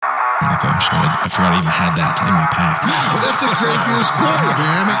Like, oh shit, I forgot I even had that in my pack. Well, that's the craziest part,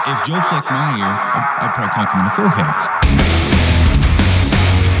 man. If Joe flicked my ear, I'd probably conk him in the forehead.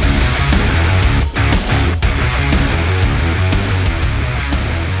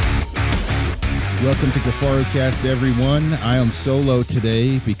 Welcome to GafaroCast, everyone. I am solo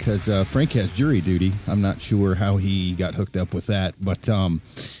today because Frank has jury duty. I'm not sure how he got hooked up with that, but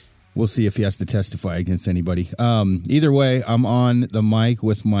we'll see if he has to testify against anybody. Either way, I'm on the mic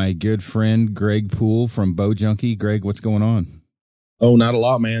with my good friend Greg Poole from Bow Junkie. Greg, what's going on? Oh, not a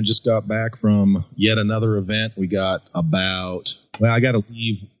lot, man. Just got back from yet another event. We got I got to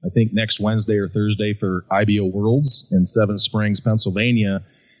leave, I think, next Wednesday or Thursday for IBO Worlds in Seven Springs, Pennsylvania.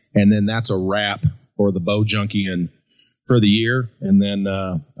 And then that's a wrap for the Bow Junkie and for the year. And then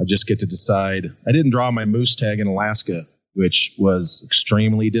I just get to decide. I didn't draw my moose tag in Alaska, which was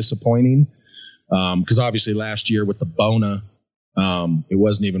extremely disappointing. Because obviously last year with the Bona, it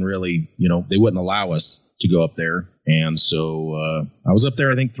wasn't even really, they wouldn't allow us to go up there. And so I was up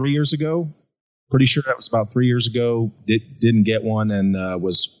there, I think 3 years ago. Pretty sure that was about 3 years ago. Didn't get one and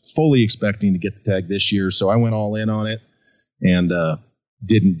was fully expecting to get the tag this year. So I went all in on it and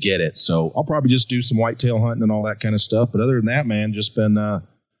didn't get it. So I'll probably just do some whitetail hunting and all that kind of stuff. But other than that, man, just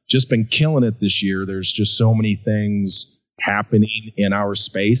been killing it this year. There's just so many things happening in our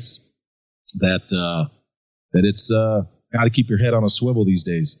space that it's got to keep your head on a swivel these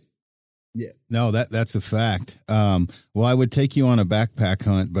days. Yeah, no, that's a fact. Well, I would take you on a backpack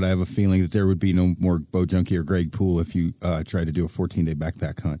hunt, but I have a feeling that there would be no more Bow Junkie or Greg Poole if you try to do a 14-day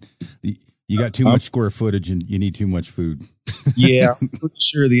backpack hunt. You got too much square footage and you need too much food. Yeah, I'm pretty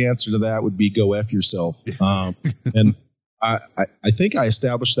sure the answer to that would be go F yourself. And I think I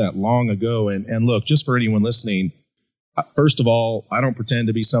established that long ago. And look, just for anyone listening, first of all, I don't pretend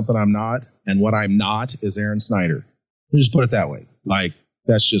to be something I'm not. And what I'm not is Aaron Snyder. Just put it that way. Like,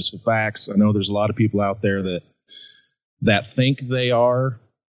 that's just the facts. I know there's a lot of people out there that think they are,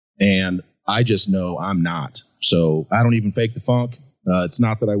 and I just know I'm not. So I don't even fake the funk. It's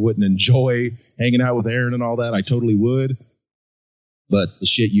not that I wouldn't enjoy hanging out with Aaron and all that. I totally would. But the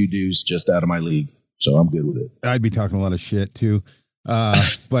shit you do is just out of my league. So I'm good with it. I'd be talking a lot of shit too.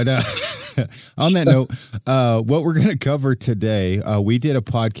 But on that note, what we're going to cover today, we did a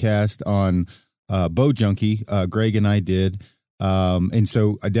podcast on Bow Junkie. Greg and I did. And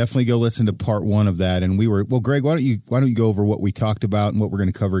so I definitely go listen to part one of that. And Greg, why don't you go over what we talked about and what we're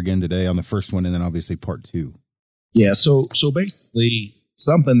going to cover again today on the first one, and then obviously part two. Yeah, so basically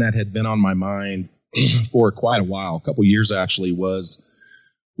something that had been on my mind for quite a while, a couple years actually, was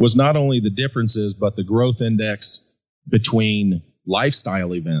not only the differences, but the growth index between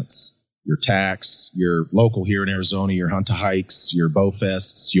lifestyle events, your tax, your local here in Arizona, your hunt to hikes, your bow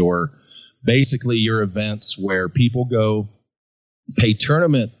fests, your events where people go pay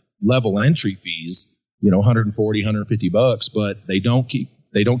tournament level entry fees, $140, $150, but they don't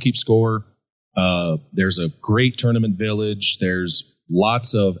keep score. There's a great tournament village. There's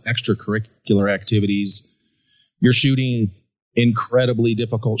lots of extracurricular activities. You're shooting incredibly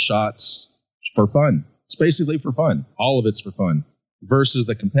difficult shots for fun. It's basically for fun. All of it's for fun versus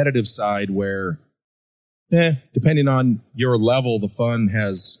the competitive side where, depending on your level, the fun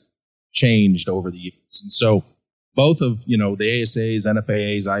has changed over the years. And so both of, the ASAs,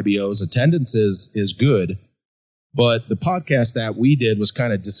 NFAAs, IBOs, attendance is good. But the podcast that we did was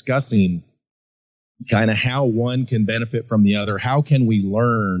kind of discussing kind of how one can benefit from the other. How can we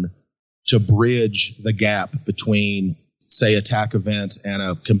learn to bridge the gap between, say, a TAC event and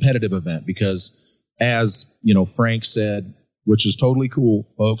a competitive event? Because as, Frank said, which is totally cool,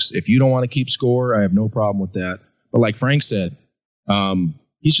 folks, if you don't want to keep score, I have no problem with that. But like Frank said,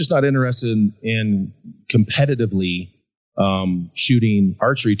 he's just not interested in competitively shooting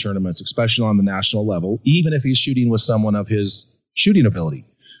archery tournaments, especially on the national level, even if he's shooting with someone of his shooting ability.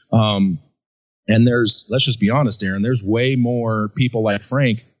 And let's just be honest, Aaron, there's way more people like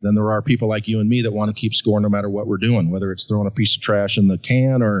Frank than there are people like you and me that want to keep score no matter what we're doing, whether it's throwing a piece of trash in the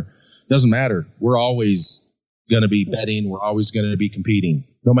can or doesn't matter. We're always going to be betting. We're always going to be competing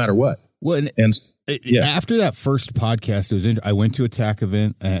no matter what. Well, after that first podcast, I went to a TAC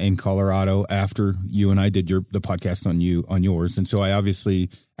event in Colorado after you and I did the podcast on yours. And so I obviously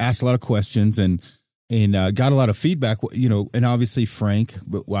asked a lot of questions and got a lot of feedback, and obviously Frank,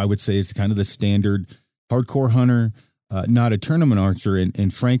 I would say, is kind of the standard hardcore hunter, not a tournament archer.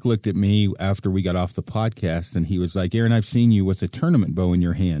 And Frank looked at me after we got off the podcast and he was like, Aaron, I've seen you with a tournament bow in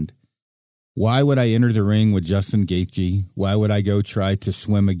your hand. Why would I enter the ring with Justin Gaethje? Why would I go try to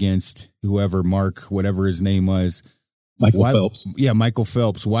swim against whoever, Mark, whatever his name was? Michael Phelps. Yeah, Michael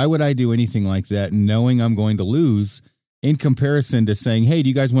Phelps. Why would I do anything like that knowing I'm going to lose in comparison to saying, hey, do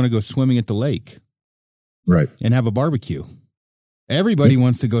you guys want to go swimming at the lake? Right. And have a barbecue. Everybody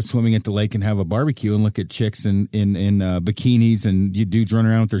wants to go swimming at the lake and have a barbecue and look at chicks in bikinis and you dudes run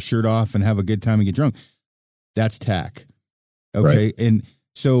around with their shirt off and have a good time and get drunk. That's tack. Okay. Right. And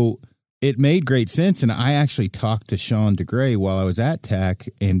so it made great sense. And I actually talked to Sean DeGray while I was at TAC.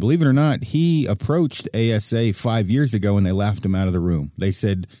 And believe it or not, he approached ASA 5 years ago and they laughed him out of the room. They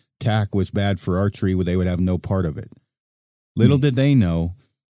said TAC was bad for archery, where they would have no part of it. Little did they know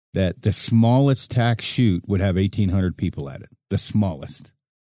that the smallest TAC shoot would have 1,800 people at it. The smallest.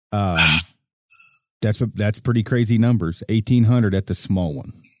 That's pretty crazy numbers. 1,800 at the small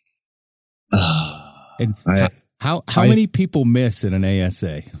one. And how many people miss at an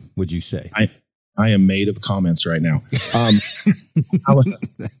ASA, would you say? I am made of comments right now.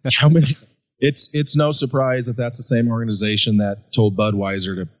 How many? It's no surprise that that's the same organization that told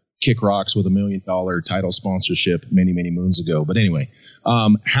Budweiser to kick rocks with $1 million title sponsorship many, many moons ago. But anyway,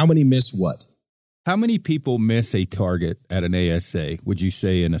 how many miss what? How many people miss a target at an ASA, would you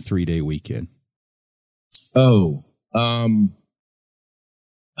say, in a 3-day weekend?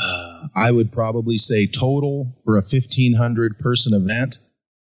 I would probably say total for a 1,500 person event,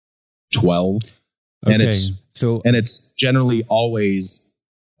 12. Okay. And it's generally always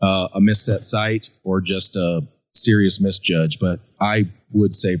a misset site or just a serious misjudge, but I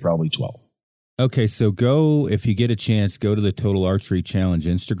would say probably 12. Okay, so if you get a chance, go to the Total Archery Challenge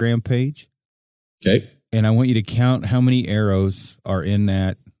Instagram page. Okay. And I want you to count how many arrows are in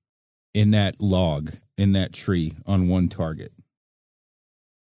that log, in that tree on one target.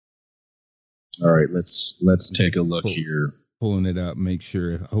 All right, let's take a look here. Pulling it up, make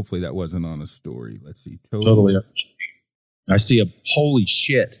sure. Hopefully that wasn't on a story. Let's see. Totally. I see holy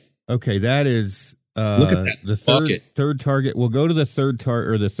shit. Okay, that is look at that the third target. We'll go to the third target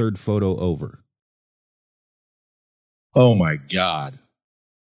or the third photo over. Oh my God.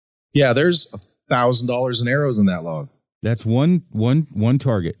 Yeah, there's $1,000 in arrows in that log. That's one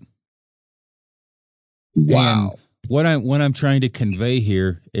target. Wow. And what I'm trying to convey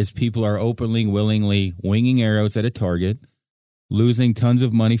here is people are openly, willingly winging arrows at a target, losing tons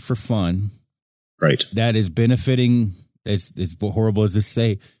of money for fun. Right. That is benefiting, as horrible as this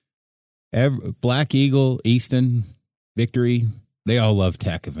say, Black Eagle, Easton, Victory, they all love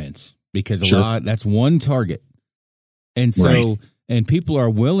TAC events because that's one target. And so, and people are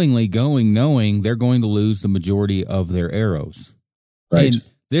willingly going, knowing they're going to lose the majority of their arrows. Right. And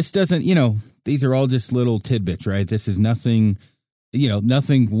this doesn't, these are all just little tidbits, right? This is nothing,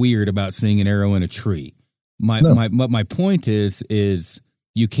 nothing weird about seeing an arrow in a tree. My point is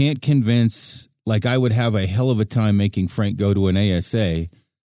you can't convince, like I would have a hell of a time making Frank go to an ASA,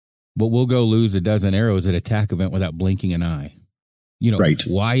 but we'll go lose a dozen arrows at a TAC event without blinking an eye.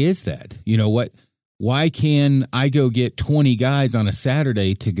 Why is that? Why can I go get 20 guys on a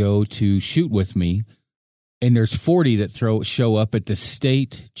Saturday to go to shoot with me, and there's 40 that show up at the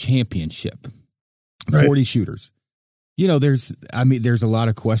state championship? 40 shooters. There's a lot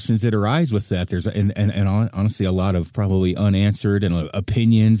of questions that arise with that. There's and honestly a lot of probably unanswered and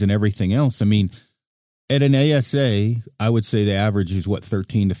opinions and everything else. At an ASA, I would say the average is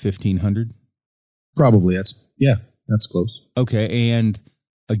 13 to 1,500. Probably that's close. Okay, and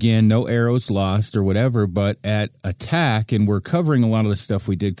again, no arrows lost or whatever, but at a TAC, and we're covering a lot of the stuff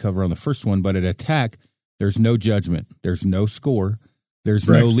we did cover on the first one, but at a TAC, there's no judgment. There's no score. There's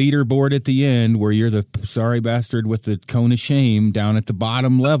no leaderboard at the end where you're the sorry bastard with the cone of shame down at the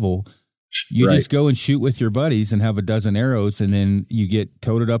bottom level. You just go and shoot with your buddies and have a dozen arrows, and then you get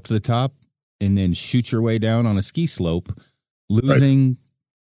toted up to the top and then shoot your way down on a ski slope, losing.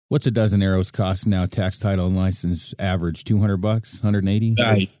 What's a dozen arrows cost now? Tax, title, and license average $200,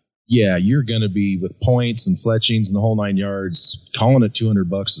 $180. Yeah, you're going to be with points and fletchings and the whole 9 yards. Calling it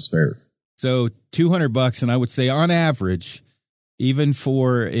 $200 is fair. So $200, and I would say on average, even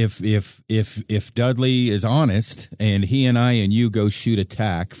for if Dudley is honest and he and I and you go shoot a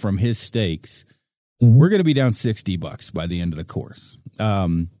TAC from his stakes, we're going to be down $60 by the end of the course.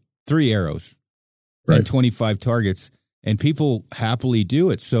 3 arrows and 25 targets. And people happily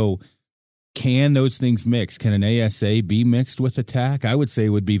do it. So can those things mix? Can an ASA be mixed with a TAC? I would say it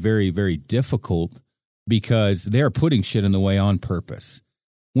would be very, very difficult because they're putting shit in the way on purpose.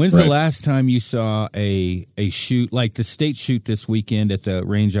 When's the last time you saw a shoot, like the state shoot this weekend at the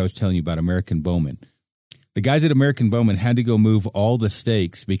range I was telling you about, American Bowman? The guys at American Bowman had to go move all the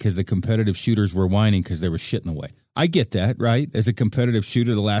stakes because the competitive shooters were whining because there was shit in the way. I get that, right? As a competitive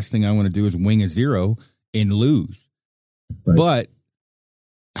shooter, the last thing I want to do is wing a 0 and lose. But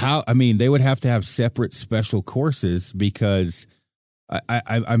they would have to have separate special courses because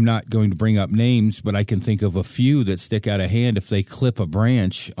I'm not going to bring up names, but I can think of a few that stick out of hand. If they clip a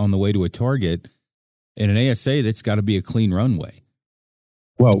branch on the way to a target in an ASA, that's got to be a clean runway.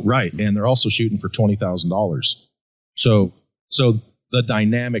 Well, right. And they're also shooting for $20,000. So the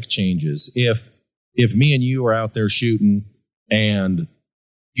dynamic changes. If me and you are out there shooting and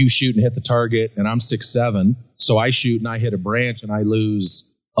you shoot and hit the target and I'm 6'7", so I shoot and I hit a branch and I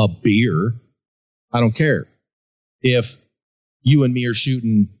lose a beer, I don't care. If you and me are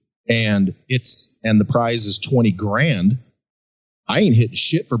shooting and the prize is $20,000, I ain't hitting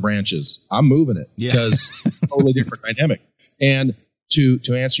shit for branches. I'm moving it because totally different dynamic. And to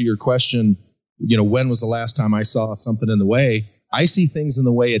answer your question, when was the last time I saw something in the way? I see things in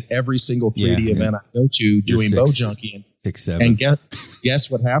the way at every single 3D event I go to doing bow junkie. 6'7". And guess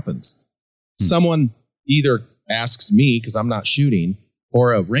what happens? Someone either asks me, because I'm not shooting,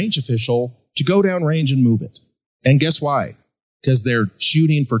 or a range official to go down range and move it. And guess why? Because they're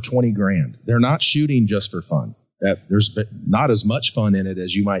shooting for $20,000. They're not shooting just for fun. There's not as much fun in it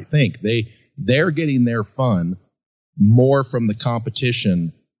as you might think. They're getting their fun more from the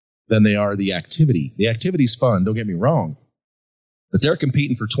competition than they are the activity. The activity's fun, don't get me wrong, but they're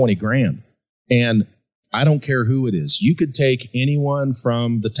competing for $20,000. And I don't care who it is. You could take anyone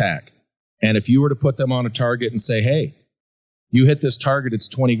from the TAC, and if you were to put them on a target and say, hey, you hit this target,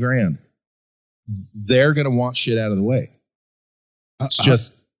 it's $20,000, they're going to want shit out of the way. It's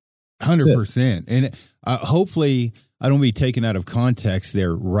just 100%. And hopefully I don't be taken out of context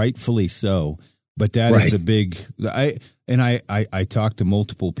there, rightfully so. But that is a big, I talked to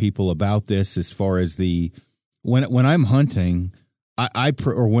multiple people about this as far as when I'm hunting,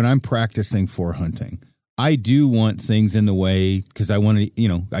 or when I'm practicing for hunting, I do want things in the way because I want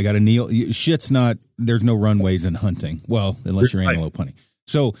to, I got to kneel. There's no runways in hunting. Well, unless you're antelope hunting.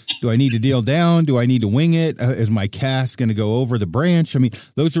 So do I need to deal down? Do I need to wing it? Is my cast going to go over the branch? I mean,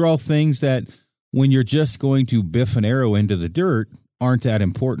 those are all things that when you're just going to biff an arrow into the dirt aren't that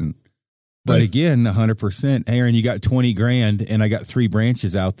important. But again, 100%, Aaron, you got $20,000 and I got 3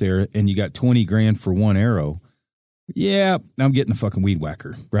 branches out there and you got $20,000 for one arrow. Yeah, I'm getting the fucking weed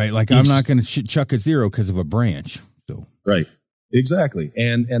whacker, right? Like I'm not going to chuck a 0 because of a branch. So right, exactly,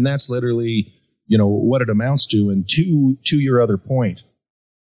 and that's literally what it amounts to. And to your other point,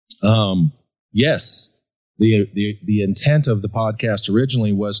 yes, the intent of the podcast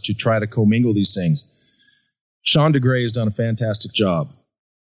originally was to try to commingle these things. Sean DeGray has done a fantastic job.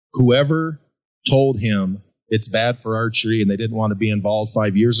 Whoever told him it's bad for archery and they didn't want to be involved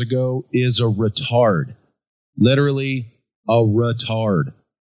 5 years ago is a retard. Literally a retard.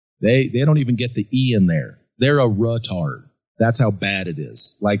 They don't even get the E in there. They're a retard. That's how bad it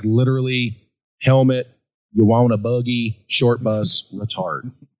is. Like literally helmet, you want a buggy, short bus,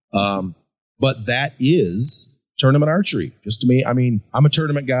 retard. But that is tournament archery. Just to me, I mean, I'm a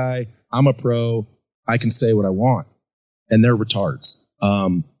tournament guy. I'm a pro. I can say what I want. And they're retards.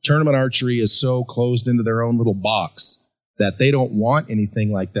 Tournament archery is so closed into their own little box that they don't want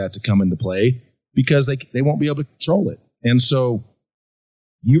anything like that to come into play because they won't be able to control it. And so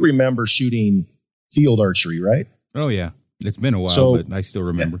you remember shooting field archery, right? Oh, yeah. It's been a while, but I still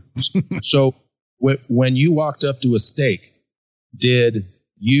remember. Yeah. So when you walked up to a stake, did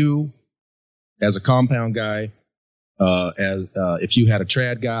you, as a compound guy, if you had a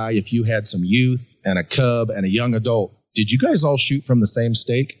trad guy, if you had some youth and a cub and a young adult, did you guys all shoot from the same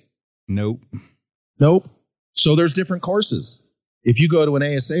stake? Nope. So there's different courses. If you go to an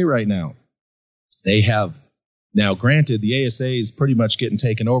ASA right now, they have, now granted, the ASA is pretty much getting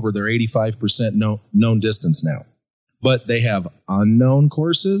taken over. They're 85% known distance now. But they have unknown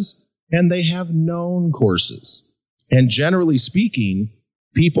courses and they have known courses. And generally speaking,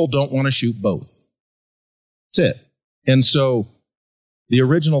 people don't want to shoot both. That's it. And so the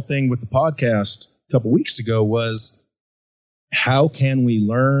original thing with the podcast a couple weeks ago was, how can we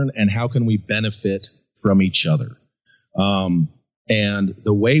learn and how can we benefit from each other? And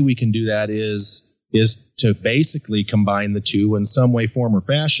the way we can do that is to basically combine the two in some way, form, or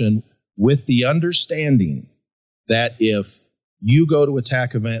fashion with the understanding that if you go to a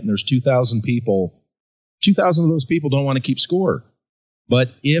TAC event and there's 2,000 people, 2,000 of those people don't want to keep score. But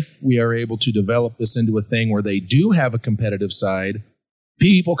if we are able to develop this into a thing where they do have a competitive side,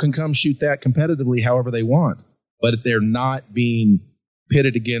 people can come shoot that competitively however they want. But they're not being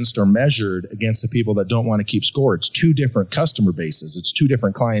pitted against or measured against the people that don't want to keep score. It's 2 different customer bases. It's 2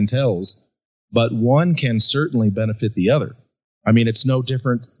 different clienteles, but one can certainly benefit the other. I mean, it's no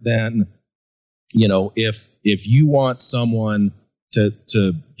different than, if you want someone to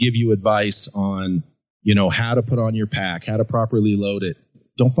give you advice on, how to put on your pack, how to properly load it,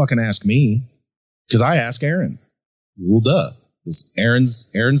 don't fucking ask me, because I ask Aaron. Well, duh. Because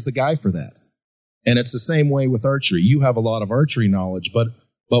Aaron's the guy for that. And it's the same way with archery. You have a lot of archery knowledge, but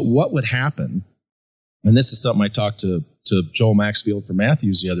what would happen, and this is something I talked to Joel Maxfield from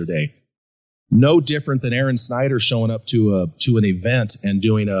Matthews the other day, no different than Aaron Snyder showing up to an event and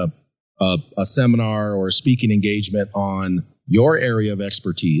doing a seminar or a speaking engagement on your area of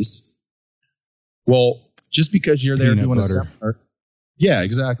expertise. Well, just because you're there doing a seminar, yeah,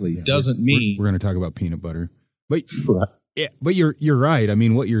 exactly, doesn't mean we're going to talk about peanut butter. But yeah, but you're right. I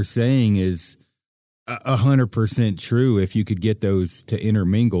mean, what you're saying is 100% true. If you could get those to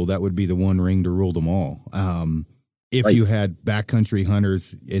intermingle, that would be the one ring to rule them all. If you had backcountry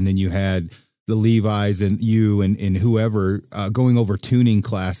hunters and then you had the Levi's and you and whoever going over tuning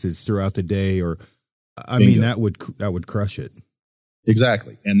classes throughout the day, or I Bingo. Mean that would crush it.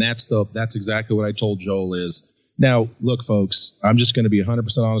 Exactly, and that's exactly what I told Joel is. Now, look, folks, I'm just going to be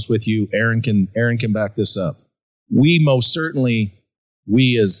 100% honest with you. Aaron can back this up. We most certainly,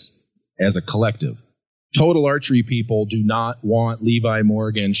 as a collective, total archery people do not want Levi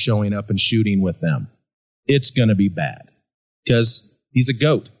Morgan showing up and shooting with them. It's going to be bad because he's a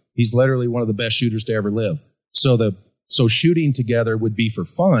GOAT. He's literally one of the best shooters to ever live. So shooting together would be for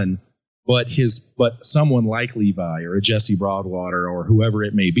fun, but someone like Levi or a Jesse Broadwater or whoever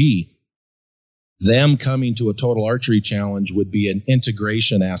it may be, them coming to a total archery challenge would be an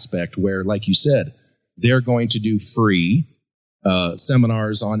integration aspect where, like you said, they're going to do free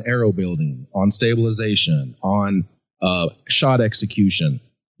seminars on arrow building, on stabilization, on shot execution,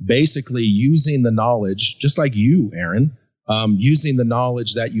 basically using the knowledge, just like you, Aaron, using the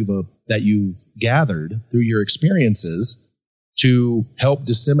knowledge that you've gathered through your experiences to help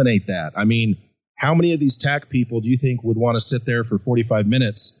disseminate that. I mean, how many of these TAC people do you think would want to sit there for 45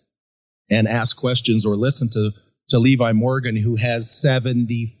 minutes and ask questions or listen to Levi Morgan, who has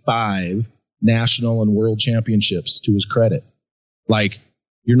 75 national and world championships to his credit? Like,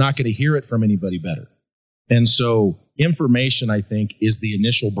 you're not going to hear it from anybody better. And so information, I think, is the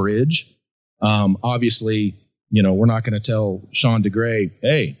initial bridge. Obviously, we're not going to tell Sean DeGray,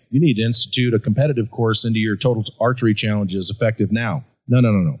 hey, you need to institute a competitive course into your total archery challenges effective now.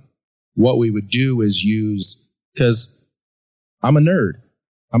 No. What we would do is because I'm a nerd.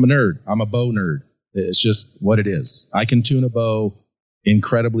 I'm a bow nerd. It's just what it is. I can tune a bow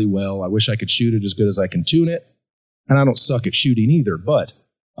incredibly well. I wish I could shoot it as good as I can tune it. And I don't suck at shooting either. But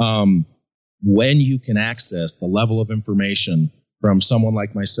when you can access the level of information from someone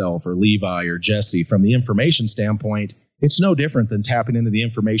like myself or Levi or Jesse, from the information standpoint, it's no different than tapping into the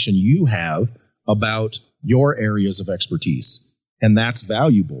information you have about your areas of expertise. And that's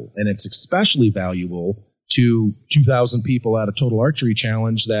valuable. And it's especially valuable to 2,000 people at a total archery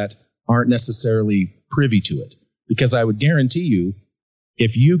challenge that aren't necessarily privy to it. Because I would guarantee you,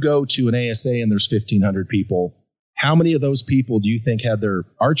 if you go to an ASA and there's 1,500 people, how many of those people do you think had their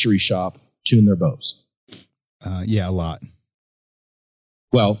archery shop tune their bows? Yeah, a lot.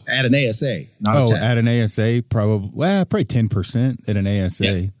 Well, at an ASA, not a TAC. At an ASA, probably 10% at an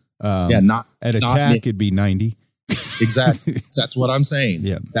ASA. Yeah, not at a TAC, it'd be 90. Exactly. That's what I'm saying.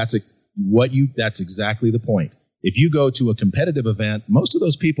 Yeah, that's exactly the point. If you go to a competitive event, most all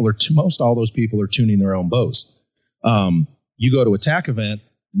those people are tuning their own bows. You go to a TAC event,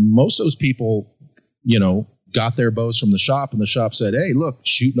 most of those people, got their bows from the shop, and the shop said, hey, look,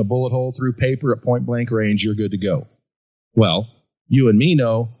 shooting a bullet hole through paper at point blank range, you're good to go. Well, you and me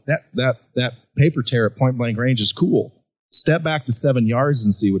know that paper tear at point blank range is cool. Step back to 7 yards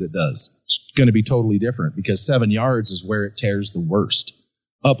and see what it does. It's going to be totally different because 7 yards is where it tears the worst.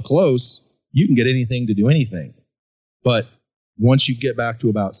 Up close, you can get anything to do anything. But once you get back to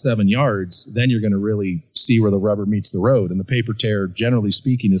about 7 yards, then you're going to really see where the rubber meets the road. And the paper tear, generally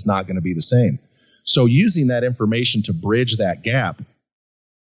speaking, is not going to be the same. So using that information to bridge that gap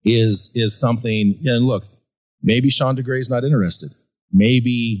is something. And look, maybe Sean DeGray's not interested.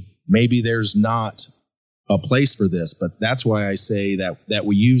 Maybe there's not a place for this, but that's why I say that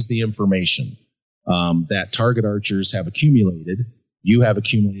we use the information that target archers have accumulated. You have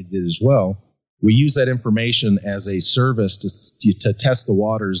accumulated it as well. We use that information as a service to test the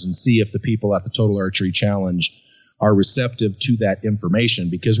waters and see if the people at the Total Archery Challenge are receptive to that information,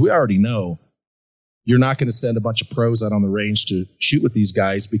 because we already know you're not going to send a bunch of pros out on the range to shoot with these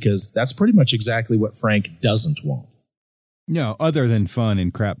guys, because that's pretty much exactly what Frank doesn't want. No, other than fun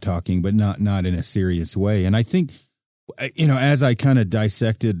and crap talking, but not in a serious way. And I think, as I kind of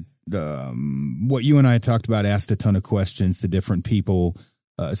dissected what you and I talked about, asked a ton of questions to different people,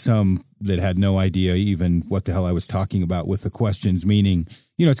 some that had no idea even what the hell I was talking about with the questions, meaning,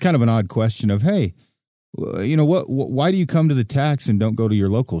 it's kind of an odd question of, hey, why do you come to the tax and don't go to your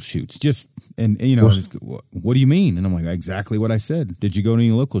local shoots? What do you mean? And I'm like, exactly what I said. Did you go to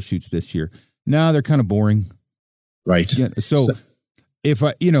any local shoots this year? No, they're kind of boring. Right. Yeah, so if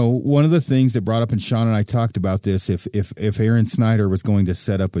one of the things that brought up, and Sean and I talked about this, if Aaron Snyder was going to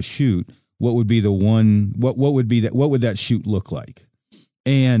set up a shoot, what would be what would that shoot look like?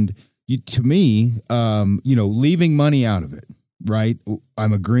 And to me, leaving money out of it, right?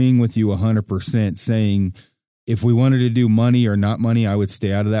 I'm agreeing with you 100%, saying if we wanted to do money or not money, I would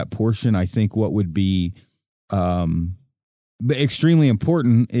stay out of that portion. I think what would be extremely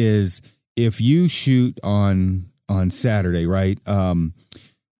important is if you shoot on Saturday, right?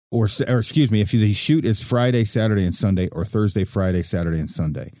 Or excuse me, if the shoot is Friday, Saturday, and Sunday, or Thursday, Friday, Saturday, and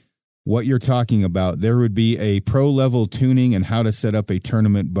Sunday, what you're talking about, there would be a pro level tuning and how to set up a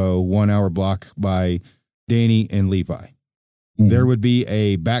tournament bow 1 hour block by Danny and Levi. Mm-hmm. There would be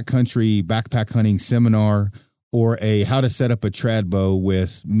a backcountry backpack hunting seminar or a how to set up a trad bow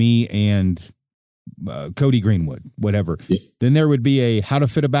with me and Cody Greenwood, whatever. Yeah. Then there would be a how to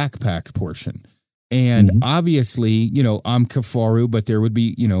fit a backpack portion. And obviously, I'm Kafaru, but there would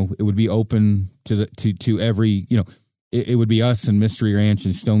be, it would be open to every, it would be us and Mystery Ranch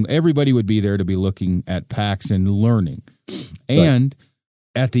and Stone. Everybody would be there to be looking at packs and learning. And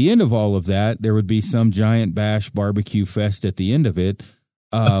at the end of all of that, there would be some giant bash barbecue fest at the end of it.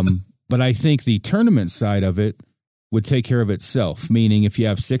 But I think the tournament side of it would take care of itself, meaning if you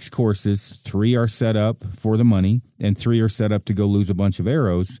have 6 courses, 3 are set up for the money and 3 are set up to go lose a bunch of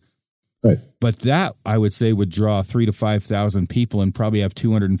arrows. Right. But that, I would say, would draw 3,000 to 5,000 people and probably have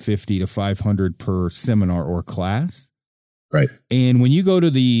 250 to 500 per seminar or class. Right. And when you go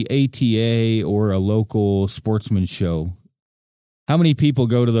to the ATA or a local sportsman show, how many people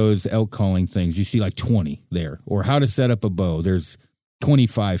go to those elk calling things? You see like 20 there. Or how to set up a bow. There's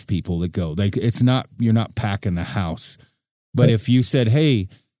 25 people that go. Like you're not packing the house. But if you said, hey,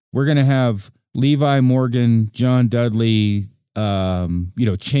 we're going to have Levi Morgan, John Dudley,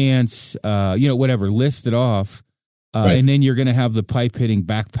 Chance, whatever, list it off. And then you're going to have the pipe hitting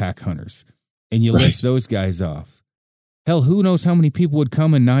backpack hunters and you list those guys off. Hell, who knows how many people would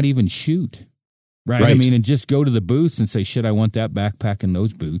come and not even shoot. Right. I mean, and just go to the booths and say, shit, I want that backpack and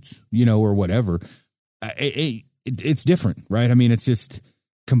those boots, or whatever. It's different, right? I mean, it's just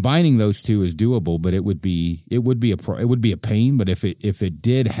combining those two is doable, but it would be a pain. But if it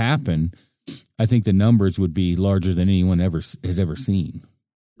did happen, I think the numbers would be larger than anyone has ever seen.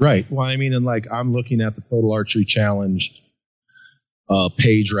 Right. Well, I mean, and I'm looking at the Total Archery Challenge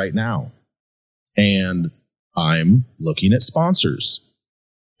page right now, and I'm looking at sponsors,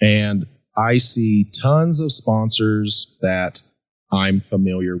 and I see tons of sponsors that I'm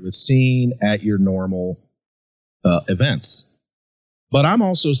familiar with seeing at your normal events. But I'm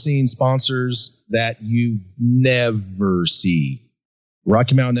also seeing sponsors that you never see.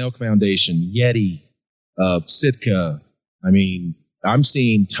 Rocky Mountain Elk Foundation, Yeti, Sitka. I mean, I'm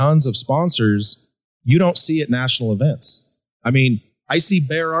seeing tons of sponsors you don't see at national events. I mean, I see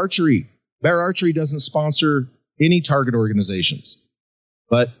Bear Archery. Bear Archery doesn't sponsor any target organizations,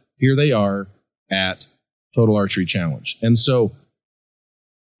 but here they are at Total Archery Challenge. And so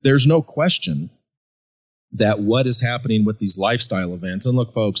there's no question that what is happening with these lifestyle events, and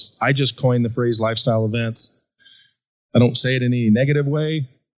look, folks, I just coined the phrase lifestyle events. I don't say it in any negative way.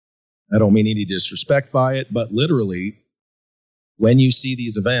 I don't mean any disrespect by it, but literally, when you see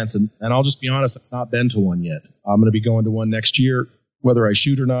these events, and I'll just be honest, I've not been to one yet. I'm going to be going to one next year, whether I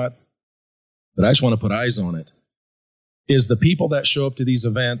shoot or not, but I just want to put eyes on it, is the people that show up to these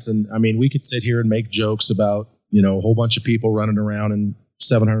events. And I mean, we could sit here and make jokes about, a whole bunch of people running around in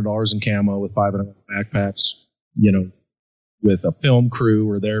 $700 in camo with $500 backpacks, with a film crew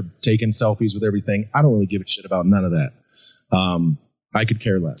where they're taking selfies with everything. I don't really give a shit about none of that. I could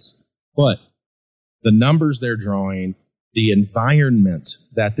care less. But the numbers they're drawing, the environment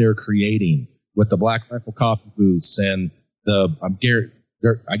that they're creating with the Black Rifle coffee booths and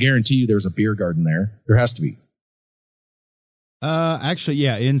I guarantee you there's a beer garden there. There has to be. Actually,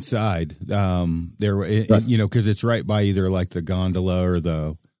 yeah, inside. Because it's right by either like the gondola or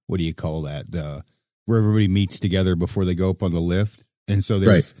the, what do you call that? Where everybody meets together before they go up on the lift. And so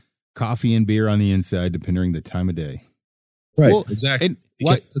there's coffee and beer on the inside, depending on the time of day. Right, well, exactly. And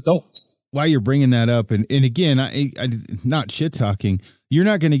it's adults. While you're bringing that up, and again, I not shit talking, you're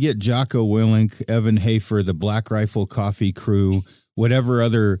not going to get Jocko Willink, Evan Hafer, the Black Rifle Coffee crew, whatever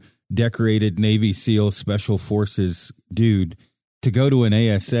other decorated Navy SEAL Special Forces dude to go to an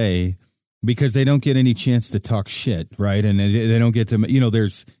ASA because they don't get any chance to talk shit, right? And they don't get to,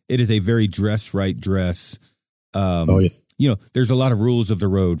 it is a very dress right dress. there's a lot of rules of the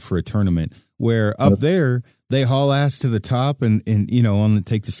road for a tournament where up there they haul ass to the top and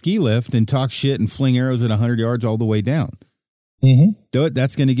take the ski lift and talk shit and fling arrows at 100 yards all the way down. Mm-hmm.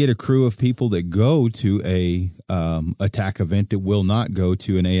 That's going to get a crew of people that go to a attack event that will not go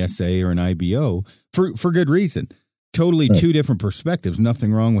to an ASA or an IBO for good reason. Totally two different perspectives.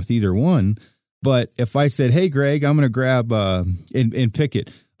 Nothing wrong with either one. But if I said, hey, Greg, I'm going to grab and pick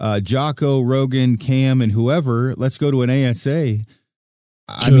it, Jocko, Rogan, Cam, and whoever, let's go to an ASA.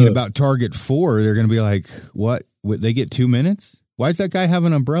 I mean, about target 4, they're going to be like, what? They get 2 minutes? Why does that guy have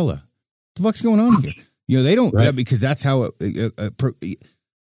an umbrella? What the fuck's going on here? They don't, because that's how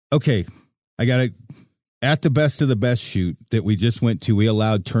okay, I got to, at the best of the best shoot that we just went to, we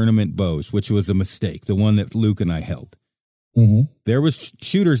allowed tournament bows, which was a mistake, the one that Luke and I held. Mm-hmm. There was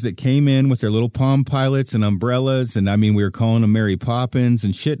shooters that came in with their little Palm Pilots and umbrellas, and I mean, we were calling them Mary Poppins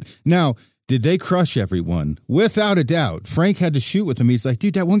and shit. Now, did they crush everyone? Without a doubt. Frank had to shoot with them. He's like,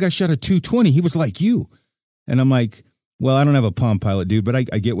 dude, that one guy shot a 220. He was like you. And I'm like, well, I don't have a Palm Pilot, dude, but I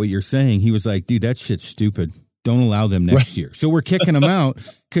get what you're saying. He was like, dude, that shit's stupid. Don't allow them next year. So we're kicking them out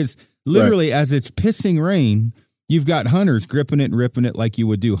because literally as it's pissing rain, you've got hunters gripping it and ripping it like you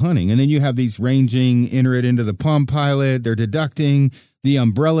would do hunting. And then you have these ranging, enter it into the Palm Pilot. They're deducting, the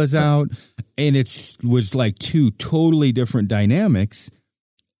umbrella's out. And was like 2 totally different dynamics.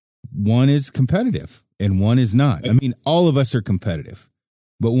 One is competitive and one is not. I mean, all of us are competitive,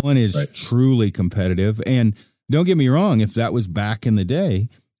 but one is truly competitive. And don't get me wrong, if that was back in the day,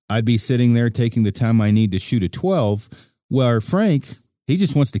 I'd be sitting there taking the time I need to shoot a 12, where Frank, he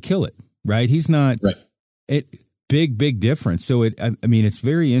just wants to kill it, right? He's not big difference. So it's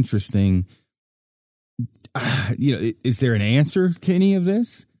very interesting. Is there an answer to any of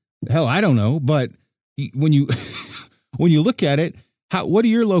this? Hell, I don't know. But when you look at it, what are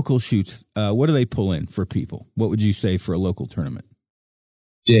your local shoots? What do they pull in for people? What would you say for a local tournament?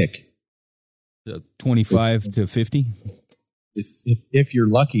 Dick. 25 to 50? If you're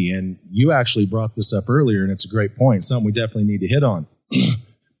lucky, and you actually brought this up earlier, and it's a great point, something we definitely need to hit on.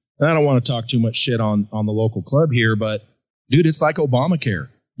 And I don't want to talk too much shit on the local club here, but dude, it's like Obamacare.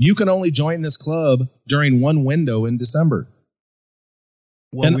 You can only join this club during one window in December.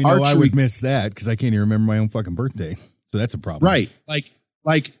 Well, and we know I would miss that because I can't even remember my own fucking birthday. So that's a problem. Right.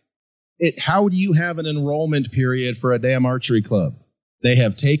 How do you have an enrollment period for a damn archery club? They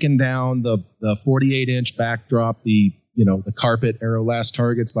have taken down the 48-inch backdrop, the carpet arrow last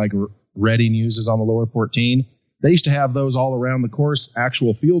targets like Redding uses on the lower 14. They used to have those all around the course,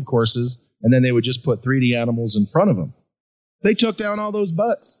 actual field courses, and then they would just put 3D animals in front of them. They took down all those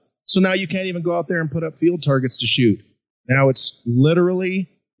butts. So now you can't even go out there and put up field targets to shoot. Now it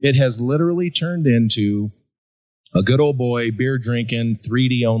has literally turned into a good old boy beer drinking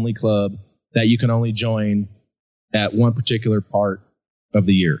 3D only club that you can only join at one particular part of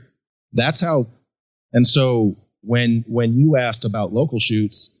the year. That's how. And so when you asked about local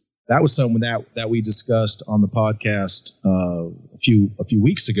shoots, that was something that we discussed on the podcast a few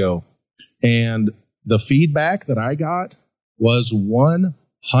weeks ago, and the feedback that I got was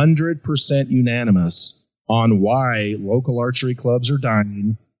 100% unanimous on why local archery clubs are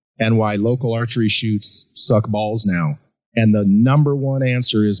dying and why local archery shoots suck balls now. And the number one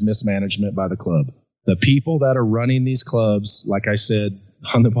answer is mismanagement by the club. The people that are running these clubs, like I said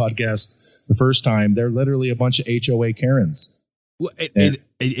on the podcast the first time, they're literally a bunch of HOA Karens. Well, and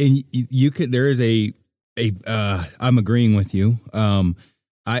you could, there is I'm agreeing with you.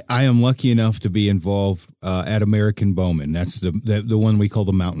 I am lucky enough to be involved at American Bowman. That's the one we call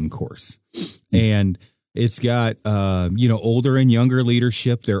the mountain course. And it's got, older and younger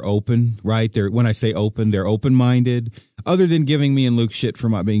leadership. They're open, right? When I say open, they're open-minded. Other than giving me and Luke shit for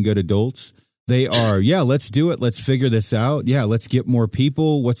not being good adults, they are, let's do it. Let's figure this out. Yeah, let's get more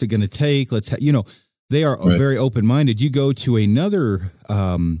people. What's it going to take? They are very open-minded. You go to another,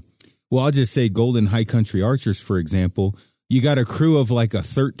 I'll just say Golden High Country Archers, for example. You got a crew of like a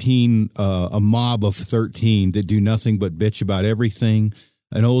mob of 13 that do nothing but bitch about everything.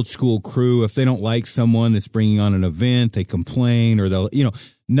 An old school crew. If they don't like someone that's bringing on an event, they complain or they'll,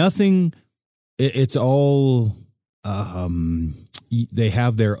 nothing. It's all, they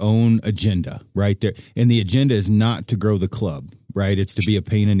have their own agenda right there. And the agenda is not to grow the club, right? It's to be a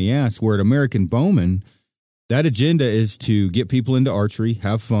pain in the ass. Where at American Bowman, that agenda is to get people into archery,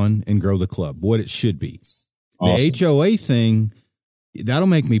 have fun, and grow the club, what it should be. Awesome. The HOA thing, that'll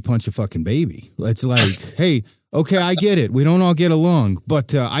make me punch a fucking baby. It's like, hey, okay, I get it. We don't all get along,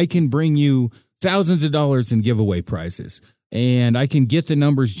 but I can bring you thousands of dollars in giveaway prizes, and I can get the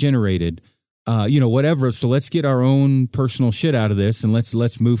numbers generated, whatever. So let's get our own personal shit out of this, and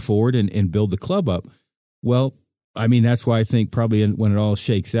let's move forward and build the club up. Well, I mean, that's why I think probably when it all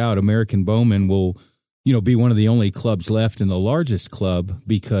shakes out, American Bowman will, be one of the only clubs left in the largest club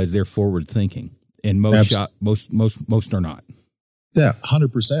because they're forward thinking, and most are not. Yeah,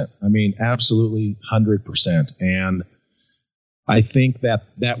 100%. I mean, absolutely 100%. And I think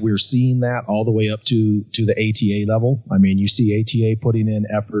that we're seeing that all the way up to the ATA level. I mean, you see ATA putting in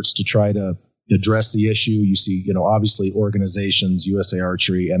efforts to try to address the issue. You see, obviously organizations, USA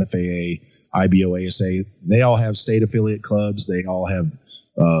Archery, NFAA, IBOASA, they all have state affiliate clubs. They all have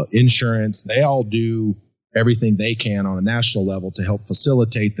insurance. They all do everything they can on a national level to help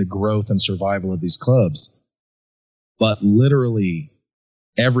facilitate the growth and survival of these clubs. But literally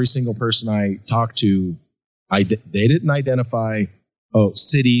every single person I talked to, they didn't identify,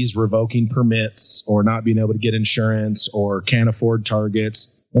 cities revoking permits or not being able to get insurance or can't afford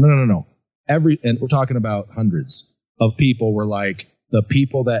targets. No. And we're talking about hundreds of people were like, the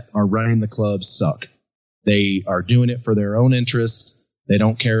people that are running the clubs suck. They are doing it for their own interests. They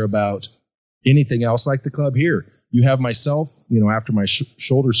don't care about anything else like the club here. You have myself, after my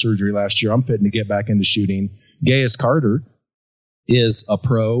shoulder surgery last year, I'm fitting to get back into shooting. Gaius Carter is a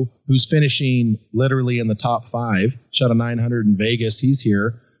pro who's finishing literally in the top 5. Shot a 900 in Vegas. He's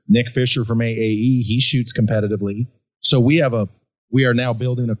here. Nick Fisher from AAE, he shoots competitively. So we are now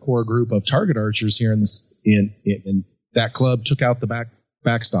building a core group of target archers here in that club took out the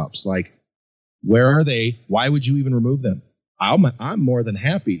backstops. Like, where are they? Why would you even remove them? I'm more than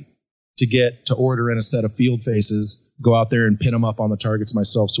happy to get to order in a set of field faces, go out there and pin them up on the targets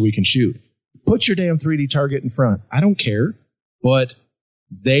myself so we can shoot. Put your damn 3D target in front. I don't care. But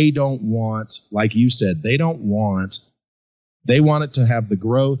they don't want, like you said, they want it to have the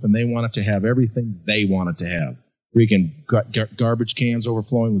growth, and they want it to have everything they want it to have. Freaking garbage cans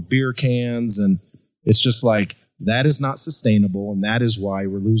overflowing with beer cans. And it's just like, that is not sustainable. And that is why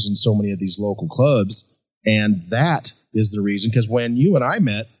we're losing so many of these local clubs. And that is the reason, because when you and I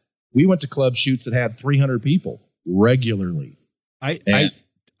met, we went to club shoots that had 300 people regularly. I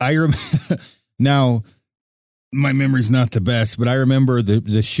remember now. My memory's not the best, but I remember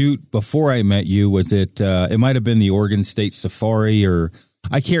the shoot before I met you. Was it might have been the Oregon State Safari, or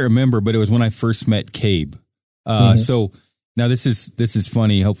I can't remember, but it was when I first met Cabe. So now this is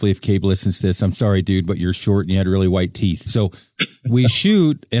funny. Hopefully if Cabe listens to this, I'm sorry, dude, but you're short and you had really white teeth. So we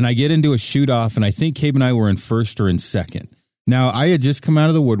shoot, and I get into a shoot off, and I think Cabe and I were in first or in second. Now I had just come out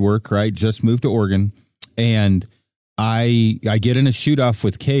of the woodwork, right? Just moved to Oregon, and I get in a shoot off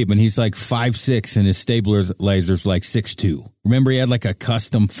with Cabe, and he's like 5'6", and his stabilizer's like 6'2". Remember, he had like a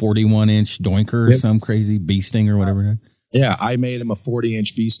custom 41-inch doinker or some crazy bee stinger or whatever. Yeah, I made him a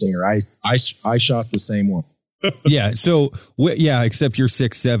 40-inch bee stinger. I shot the same one. Yeah, so except you're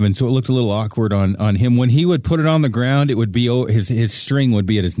 6'7", so it looked a little awkward on him. When he would put it on the ground, it would be his string would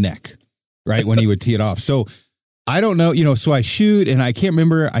be at his neck, right, when he would tee it off. So I don't know, so I shoot, and I can't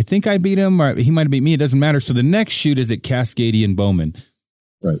remember. I think I beat him, or he might have beat me. It doesn't matter. So the next shoot is at Cascadian Bowman.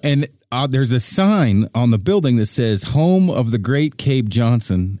 Right. And there's a sign on the building that says, home of the great Cabe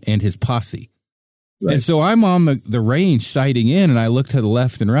Johnson and his posse. Right. And so I'm on the range sighting in, and I look to the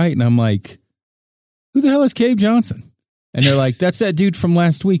left and right, and I'm like, who the hell is Cabe Johnson? And they're like, that's that dude from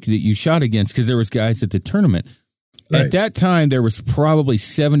last week that you shot against, because there was guys at the tournament. Right. At that time, there was probably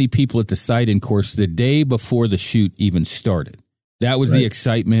 70 people at the sight-in course the day before the shoot even started. That was the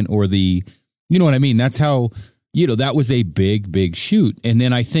excitement, or you know what I mean? That's how, that was a big, big shoot. And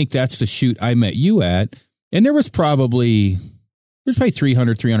then I think that's the shoot I met you at. And there was probably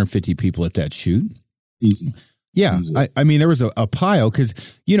 300, 350 people at that shoot. Easy. Yeah. Easy. I mean, there was a pile,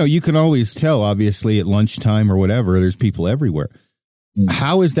 because, you can always tell, obviously, at lunchtime or whatever, there's people everywhere.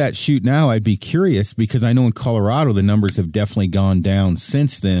 How is that shoot now? I'd be curious, because I know in Colorado the numbers have definitely gone down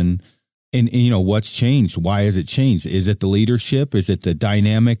since then. And what's changed? Why has it changed? Is it the leadership? Is it the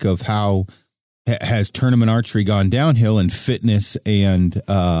dynamic of how has tournament archery gone downhill, and fitness and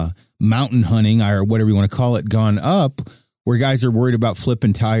mountain hunting, or whatever you want to call it, gone up, where guys are worried about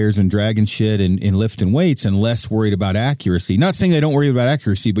flipping tires and dragging shit and lifting weights, and less worried about accuracy? Not saying they don't worry about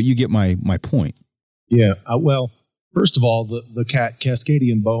accuracy, but you get my point. Yeah. Well, first of all, the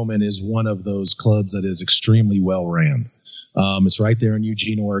Cascadian Bowman is one of those clubs that is extremely well ran. It's right there in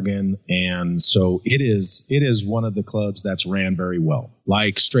Eugene, Oregon, and so it is one of the clubs that's ran very well.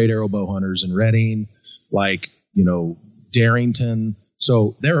 Like Straight Arrow Bow Hunters in Redding, like Darrington.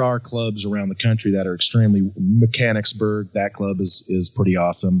 So there are clubs around the country that are extremely. Mechanicsburg, that club is pretty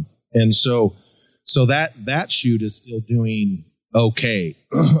awesome, and so that shoot is still doing okay.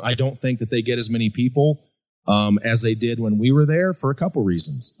 I don't think that they get as many people as they did when we were there, for a couple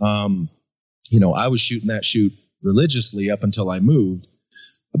reasons. I was shooting that shoot religiously up until I moved,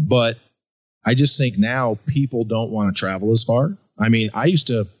 but I just think now people don't want to travel as far. I mean, I used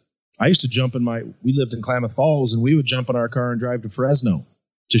to jump we lived in Klamath Falls, and we would jump in our car and drive to Fresno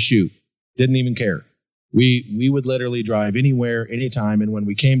to shoot. Didn't even care. We would literally drive anywhere, anytime. And when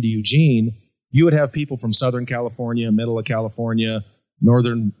we came to Eugene, you would have people from Southern California, middle of California,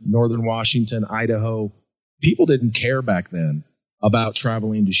 Northern Washington, Idaho. People didn't care back then about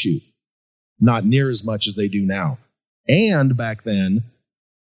traveling to shoot. Not near as much as they do now. And back then,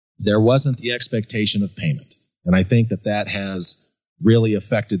 there wasn't the expectation of payment. And I think that has really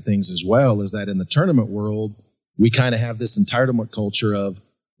affected things as well, is that in the tournament world, we kind of have this entitlement culture of,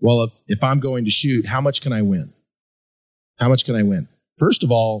 well, if I'm going to shoot, how much can I win? How much can I win? First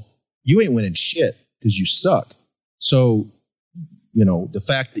of all, you ain't winning shit because you suck. So, the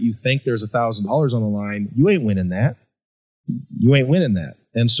fact that you think there's $1,000 on the line, you ain't winning that. You ain't winning that.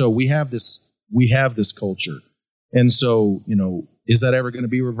 And so we have this culture. And so, is that ever going to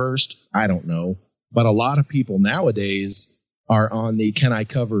be reversed? I don't know. But a lot of people nowadays are on the can I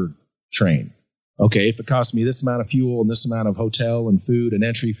cover train. Okay, if it costs me this amount of fuel and this amount of hotel and food and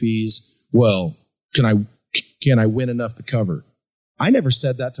entry fees, well, can I win enough to cover? I never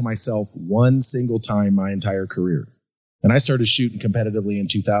said that to myself one single time my entire career. And I started shooting competitively in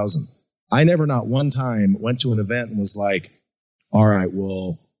 2000. I never, not one time, went to an event and was like, all right,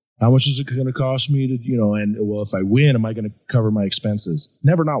 well, how much is it going to cost me to, and well, if I win, am I going to cover my expenses?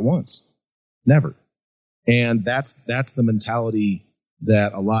 Never, not once. Never. And that's the mentality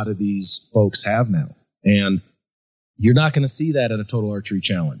that a lot of these folks have now. And you're not going to see that at a Total Archery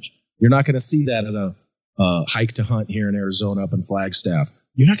Challenge. You're not going to see that at a Hike to Hunt here in Arizona up in Flagstaff.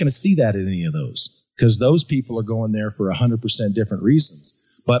 You're not going to see that at any of those, because those people are going there for 100% different reasons.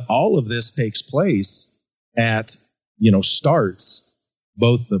 But all of this takes place at, starts,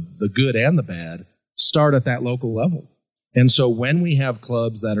 both the good and the bad, start at that local level. And so when we have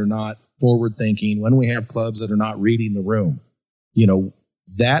clubs that are not forward thinking, when we have clubs that are not reading the room,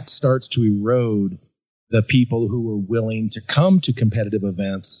 that starts to erode the people who are willing to come to competitive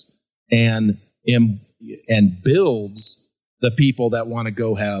events and builds the people that want to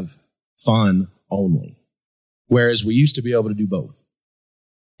go have fun only. Whereas we used to be able to do both.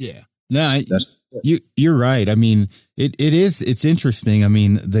 Yeah. No, you're right. I mean, it's interesting. I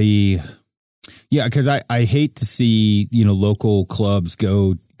mean, because I hate to see, local clubs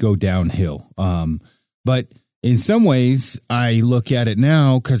go downhill. But in some ways, I look at it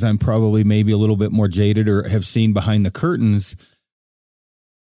now because I'm probably maybe a little bit more jaded or have seen behind the curtains.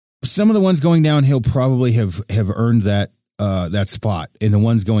 Some of the ones going downhill probably have earned that spot, and the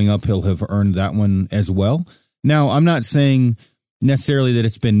ones going uphill have earned that one as well. Now, I'm not saying necessarily that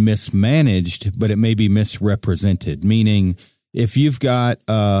it's been mismanaged, but it may be misrepresented. Meaning, if you've got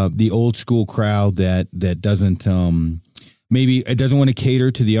the old school crowd that doesn't maybe it doesn't want to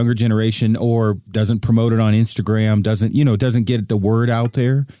cater to the younger generation, or doesn't promote it on Instagram, doesn't get the word out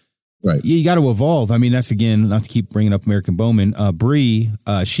there. Right. You got to evolve. I mean, that's, again, not to keep bringing up American Bowman. Bree,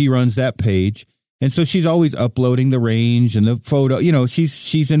 she runs that page. And so she's always uploading the range and the photo.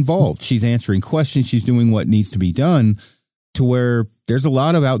 She's involved. She's answering questions. She's doing what needs to be done, to where there's a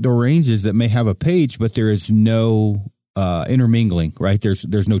lot of outdoor ranges that may have a page, but there is no intermingling, right?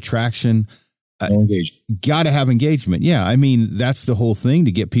 There's no traction. No engagement. Got to have engagement. Yeah. I mean, that's the whole thing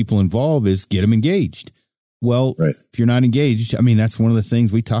to get people involved, is get them engaged. Well, right. If you're not engaged, I mean, that's one of the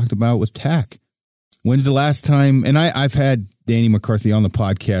things we talked about with TAC. When's the last time, and I've had Danny McCarthy on the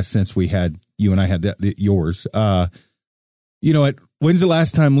podcast since you and I had yours. When's the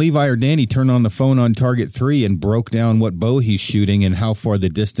last time Levi or Danny turned on the phone on Target 3 and broke down what bow he's shooting and how far the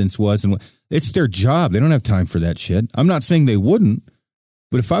distance was? And it's their job. They don't have time for that shit. I'm not saying they wouldn't,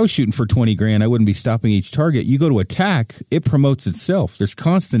 but if I was shooting for 20 grand, I wouldn't be stopping each target. You go to attack, it promotes itself. There's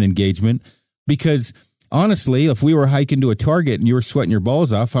constant engagement, because honestly, if we were hiking to a target and you were sweating your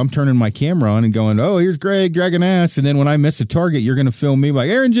balls off, I'm turning my camera on and going, oh, here's Greg dragging ass. And then when I miss a target, you're going to film me like,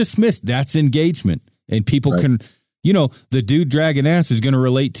 Aaron just missed. That's engagement. And people can, the dude dragging ass is going to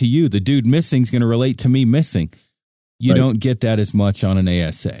relate to you. The dude missing is going to relate to me missing. You don't get that as much on an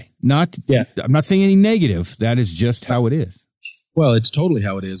ASA. I'm not saying any negative. That is just how it is. Well, it's totally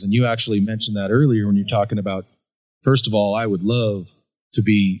how it is. And you actually mentioned that earlier when you're talking about, first of all, I would love to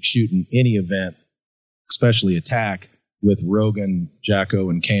be shooting any event, especially attack, with Rogan, Jacko,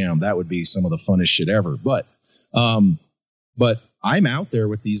 and Cam. That would be some of the funnest shit ever. But I'm out there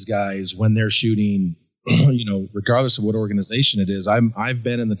with these guys when they're shooting, regardless of what organization it is. I've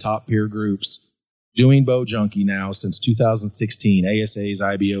been in the top peer groups doing Bow Junkie now since 2016, ASAs,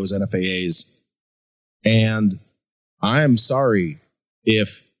 IBOs, NFAAs. And I'm sorry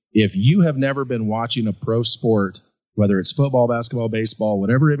if you have never been watching a pro sport, whether it's football, basketball, baseball,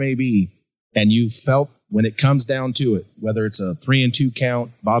 whatever it may be, and you felt when it comes down to it, whether it's a 3-2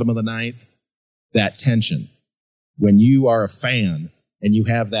 count, bottom of the ninth, that tension. When you are a fan and you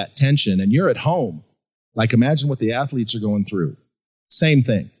have that tension and you're at home, like imagine what the athletes are going through. Same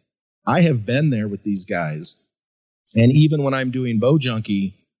thing. I have been there with these guys. And even when I'm doing Bow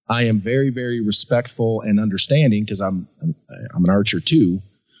Junkie, I am very, very respectful and understanding because I'm an archer too.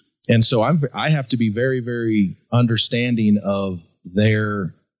 And so I have to be very, very understanding of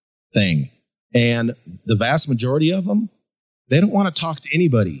their thing. And the vast majority of them, they don't want to talk to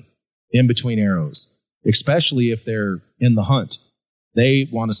anybody in between arrows, especially if they're in the hunt. They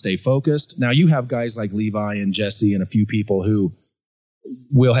want to stay focused. Now, you have guys like Levi and Jesse and a few people who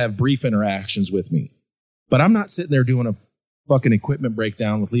will have brief interactions with me. But I'm not sitting there doing a fucking equipment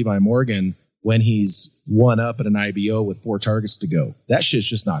breakdown with Levi Morgan when he's one up at an IBO with 4 targets to go. That shit's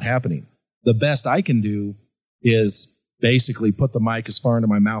just not happening. The best I can do is basically put the mic as far into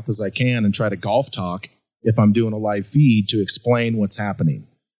my mouth as I can and try to golf talk if I'm doing a live feed to explain what's happening.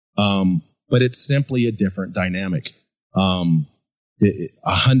 But it's simply a different dynamic. 100%.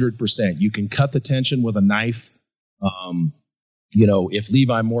 You can cut the tension with a knife. If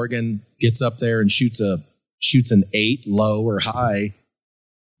Levi Morgan gets up there and shoots an 8 low or high,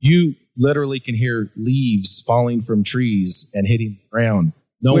 you literally can hear leaves falling from trees and hitting the ground.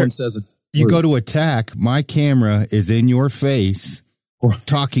 No one says it. You go to attack, my camera is in your face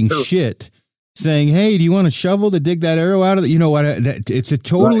talking shit, saying, hey, do you want a shovel to dig that arrow out of it? You know what? It's a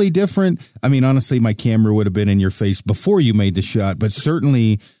totally different. I mean, honestly, my camera would have been in your face before you made the shot, but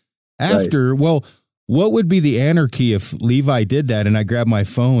certainly after. Right. Well, what would be the anarchy if Levi did that and I grabbed my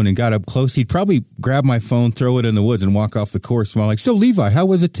phone and got up close? He'd probably grab my phone, throw it in the woods, and walk off the course. And I'm like, so Levi, how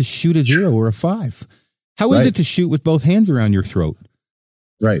was it to shoot a 0 or a 5? How is it to shoot with both hands around your throat?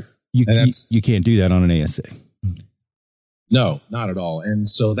 Right. You can't do that on an ASA. No, not at all. And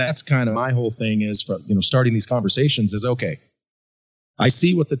so that's kind of my whole thing is, starting these conversations is, okay, I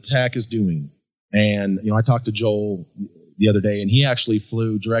see what the TAC is doing. And, I talked to Joel the other day, and he actually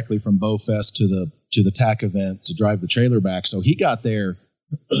flew directly from Bowfest to the TAC event to drive the trailer back. So he got there,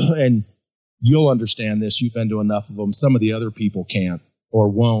 and you'll understand this. You've been to enough of them. Some of the other people can't or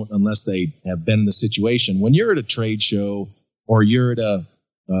won't unless they have been in the situation. When you're at a trade show or you're at a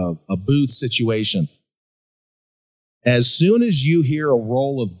booth situation, as soon as you hear a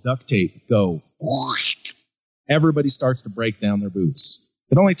roll of duct tape go, everybody starts to break down their booths.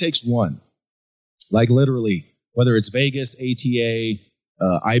 It only takes one. Like literally, whether it's Vegas, ATA,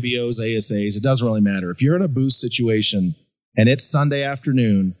 IBOs, ASAs, it doesn't really matter. If you're in a booth situation and it's Sunday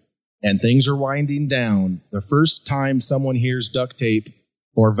afternoon and things are winding down, the first time someone hears duct tape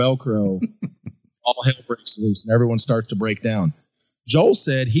or Velcro, all hell breaks loose and everyone starts to break down. Joel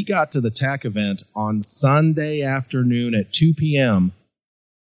said he got to the TAC event on Sunday afternoon at 2 p.m.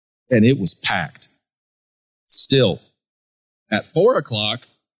 and it was packed. Still, at 4 o'clock,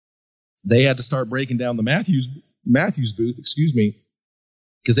 they had to start breaking down the Matthews booth,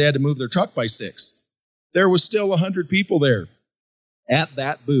 because they had to move their truck by 6. There was still 100 people there at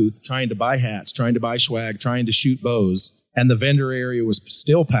that booth trying to buy hats, trying to buy swag, trying to shoot bows, and the vendor area was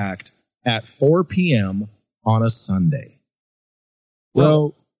still packed at 4 p.m. on a Sunday.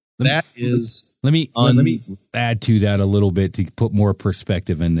 Well, let me add to that a little bit to put more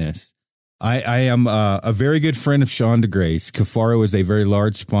perspective in this. I am a very good friend of Sean DeGrace. Cafaro is a very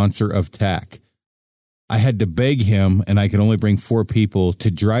large sponsor of TAC. I had to beg him, and I could only bring 4 people, to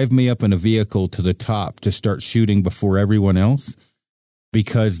drive me up in a vehicle to the top to start shooting before everyone else,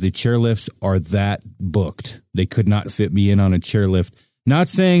 because the chairlifts are that booked. They could not fit me in on a chairlift. Not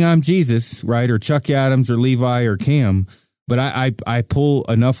saying I'm Jesus, right, or Chuck Adams or Levi or Cam, but I pull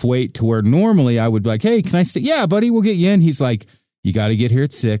enough weight to where normally I would be like, hey, can I stay? Yeah, buddy, we'll get you in. He's like, you got to get here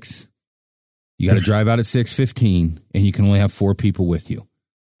at 6. You got to drive out at 6:15, and you can only have 4 people with you.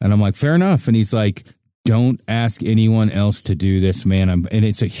 And I'm like, fair enough. And he's like, don't ask anyone else to do this, man. And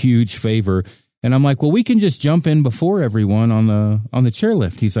it's a huge favor. And I'm like, well, we can just jump in before everyone on the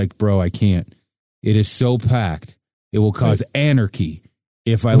chairlift. He's like, bro, I can't. It is so packed. It will cause anarchy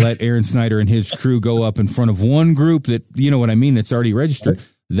if I let Aaron Snyder and his crew go up in front of one group that, you know what I mean, that's already registered. Right.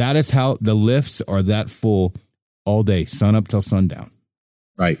 That is how the lifts are that full all day, sun up till sundown.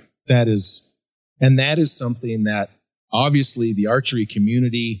 Right. That is something that obviously the archery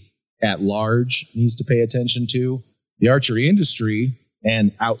community at large needs to pay attention to. The archery industry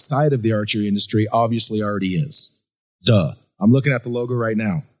and outside of the archery industry obviously already is. Duh. I'm looking at the logo right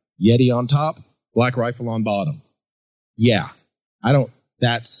now. Yeti on top, Black Rifle on bottom. Yeah.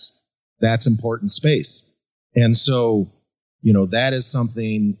 That's important space. And so, that is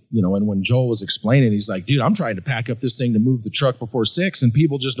something, and when Joel was explaining, he's like, dude, I'm trying to pack up this thing to move the truck before 6 and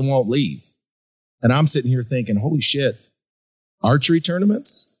people just won't leave. And I'm sitting here thinking, holy shit, archery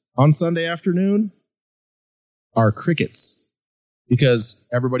tournaments on Sunday afternoon are crickets because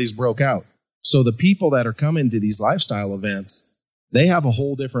everybody's broke out. So the people that are coming to these lifestyle events, they have a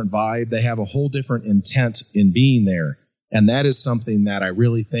whole different vibe. They have a whole different intent in being there. And that is something that I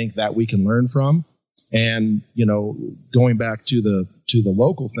really think that we can learn from. And, you know, going back to the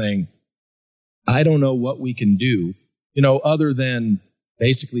local thing, I don't know what we can do, you know, other than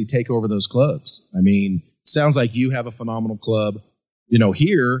basically take over those clubs. I mean, sounds like you have a phenomenal club. You know,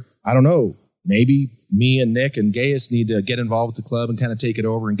 here, I don't know, maybe me and Nick and Gaius need to get involved with the club and kind of take it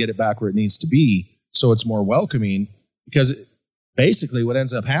over and get it back where it needs to be so it's more welcoming. Because basically what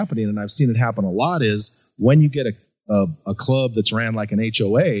ends up happening, and I've seen it happen a lot, is when you get a club that's ran like an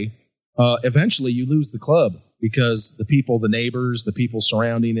HOA, eventually you lose the club because the people, the neighbors, the people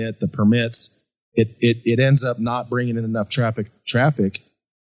surrounding it, the permits, it ends up not bringing in enough traffic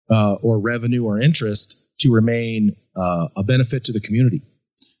or revenue or interest to remain a benefit to the community.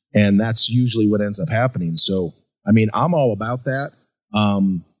 And that's usually what ends up happening. So, I mean, I'm all about that.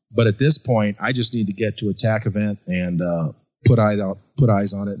 But at this point, I just need to get to a TAC event and put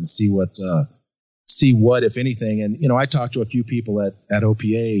eyes on it and see what, if anything. And, you know, I talked to a few people at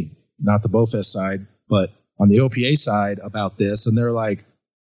OPA, not the BowFest side, but on the OPA side about this. And they're like,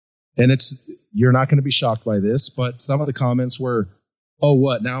 and you're not going to be shocked by this, but some of the comments were, oh,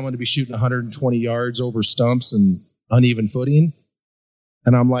 what? Now I'm going to be shooting 120 yards over stumps and uneven footing.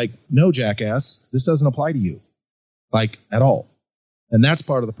 And I'm like, no, jackass, this doesn't apply to you, like, at all. And that's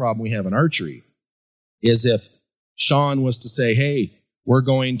part of the problem we have in archery, is if Sean was to say, hey, we're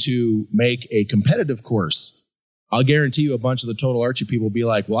going to make a competitive course, I'll guarantee you a bunch of the total archery people will be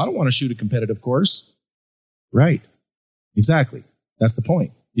like, well, I don't want to shoot a competitive course. Right. Exactly. That's the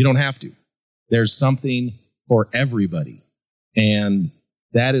point. You don't have to. There's something for everybody. And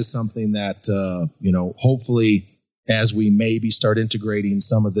that is something that, you know, hopefully as we maybe start integrating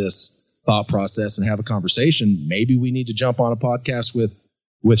some of this thought process and have a conversation, maybe we need to jump on a podcast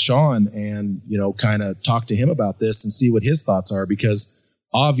with Sean and, you know, kind of talk to him about this and see what his thoughts are, because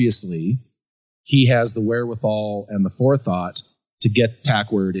obviously he has the wherewithal and the forethought to get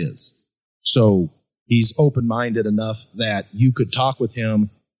TAC where it is. So he's open-minded enough that you could talk with him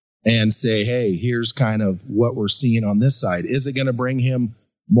and say, hey, here's kind of what we're seeing on this side. Is it going to bring him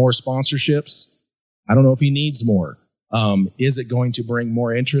more sponsorships? I don't know if he needs more. Is it going to bring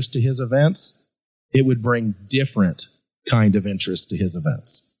more interest to his events? It would bring different kind of interest to his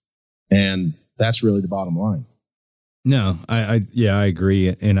events. And that's really the bottom line. No, I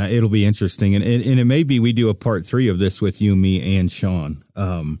agree. And it'll be interesting. And it may be we do a part 3 of this with you, me, and Sean.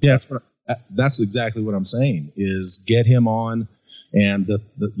 Yeah, that's exactly what I'm saying, is get him on and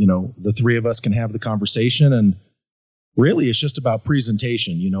the three of us can have the conversation. And really it's just about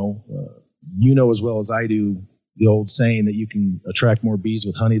presentation. You know as well as I do the old saying that you can attract more bees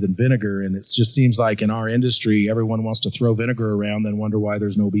with honey than vinegar. And it just seems like in our industry, everyone wants to throw vinegar around and wonder why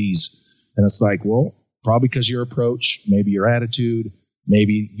there's no bees. And it's like, well, probably because your approach, maybe your attitude,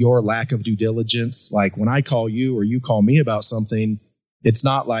 maybe your lack of due diligence. Like when I call you or you call me about something, it's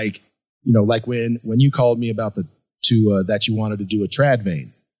not like, you know, like when you called me about that you wanted to do a trad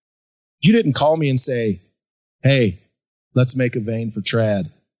vane. You didn't call me and say, hey, let's make a vane for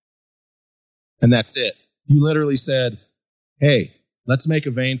trad. And that's it. You literally said, hey, let's make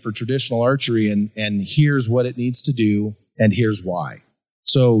a vane for traditional archery and here's what it needs to do and here's why.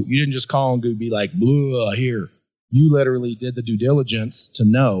 So you didn't just call and be like, blah, here. You literally did the due diligence to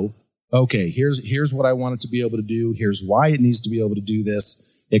know, okay, here's what I want it to be able to do. Here's why it needs to be able to do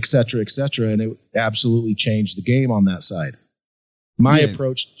this, et cetera, et cetera. And it absolutely changed the game on that side. My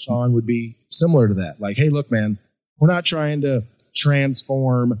approach, Sean, would be similar to that. Like, hey, look, man, we're not trying to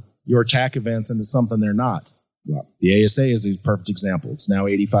transform your TAC events into something they're not. Well, the ASA is a perfect example. It's now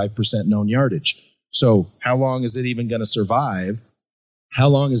 85% known yardage. So how long is it even going to survive? How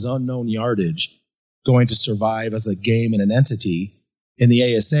long is unknown yardage going to survive as a game and an entity in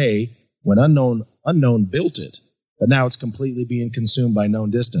the ASA when unknown built it, but now it's completely being consumed by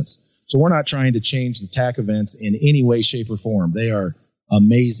known distance? So we're not trying to change the TAC events in any way, shape, or form. They are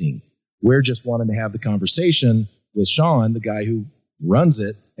amazing. We're just wanting to have the conversation with Sean, the guy who runs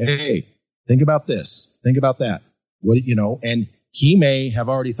it. Hey, think about this. Think about that. And he may have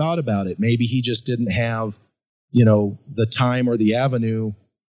already thought about it. Maybe he just didn't have, the time or the avenue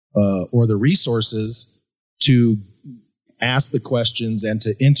or the resources to ask the questions and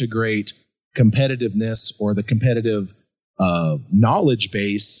to integrate competitiveness or the competitive knowledge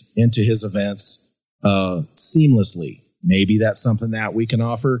base into his events seamlessly. Maybe that's something that we can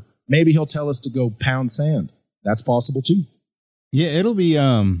offer. Maybe he'll tell us to go pound sand. That's possible too. Yeah, it'll be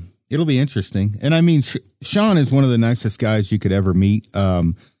It'll be interesting. And I mean, Sean is one of the nicest guys you could ever meet.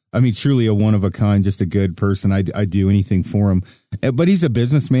 I mean, truly a one of a kind, just a good person. I'd do anything for him. But he's a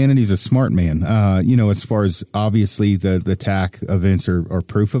businessman and he's a smart man. As far as obviously the TAC events are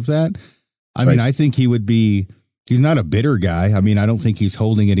proof of that. I mean, I think he's not a bitter guy. I mean, I don't think he's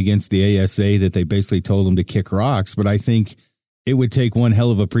holding it against the ASA that they basically told him to kick rocks, but I think it would take one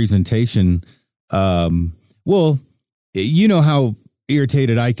hell of a presentation. Well, you know how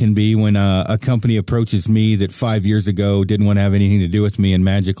irritated I can be when a company approaches me that 5 years ago didn't want to have anything to do with me, and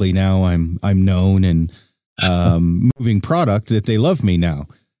magically now I'm known and moving product that they love me now.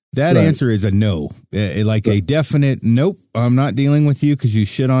 That answer is a no, a definite nope. I'm not dealing with you because you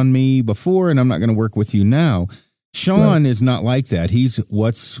shit on me before, and I'm not going to work with you now. Sean is not like that. He's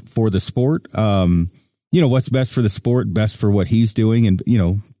what's for the sport. What's best for the sport, best for what he's doing, and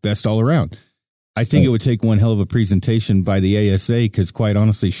best all around. I think it would take one hell of a presentation by the ASA because, quite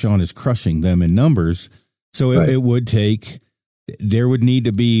honestly, Sean is crushing them in numbers. So it would take, there would need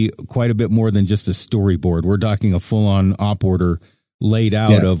to be quite a bit more than just a storyboard. We're talking a full-on op order laid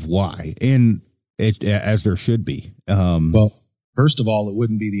out of why, and as there should be. Well, first of all, it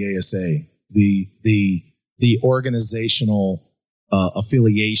wouldn't be the ASA. The organizational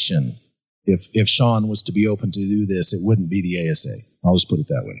affiliation. If Sean was to be open to do this, it wouldn't be the ASA. I'll just put it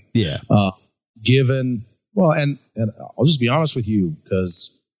that way. Yeah. And I'll just be honest with you,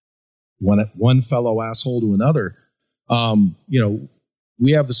 because one fellow asshole to another,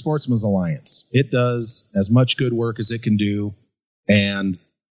 we have the Sportsman's Alliance. It does as much good work as it can do. And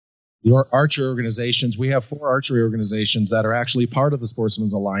your archery organizations, we have 4 archery organizations that are actually part of the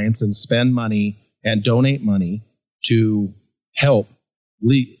Sportsman's Alliance and spend money and donate money to help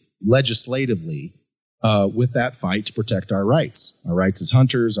legislatively with that fight to protect our rights as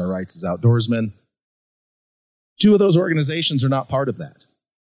hunters, our rights as outdoorsmen. 2 of those organizations are not part of that.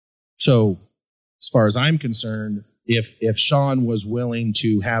 So as far as I'm concerned, if Sean was willing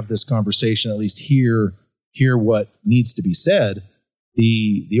to have this conversation, at least hear what needs to be said,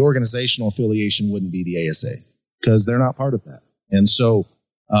 the organizational affiliation wouldn't be the ASA because they're not part of that. And so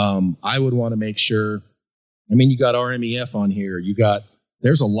I would want to make sure, you got RMEF on here,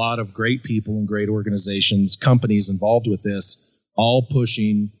 there's a lot of great people and great organizations, companies involved with this, all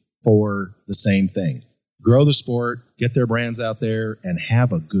pushing for the same thing. Grow the sport, get their brands out there, and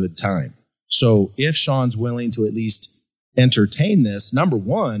have a good time. So if Sean's willing to at least entertain this, number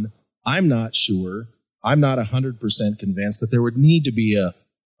one, I'm not 100% convinced that there would need to be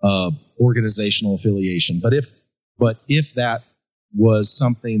a organizational affiliation. But if that was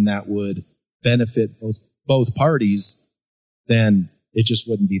something that would benefit both parties, then it just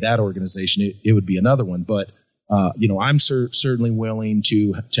wouldn't be that organization. It would be another one. But, I'm certainly willing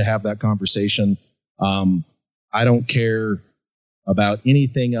to have that conversation. I don't care about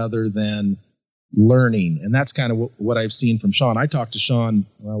anything other than learning. And that's kind of what I've seen from Sean. I talked to Sean,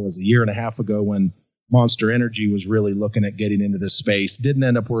 it was a year and a half ago when Monster Energy was really looking at getting into this space. Didn't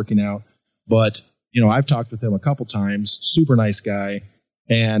end up working out. But, I've talked with him a couple times. Super nice guy.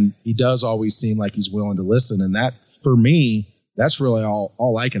 And he does always seem like he's willing to listen. And that, for me, that's really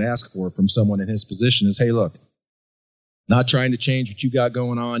all I can ask for from someone in his position is, hey, look, not trying to change what you got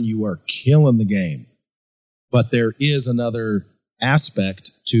going on. You are killing the game. But there is another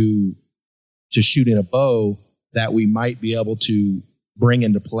aspect to shooting a bow that we might be able to bring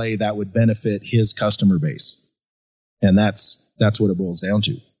into play that would benefit his customer base. And that's what it boils down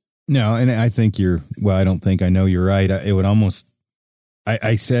to. No, and I think I know you're right. It would almost,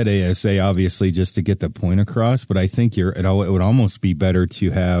 I said ASA obviously just to get the point across, but I think it would almost be better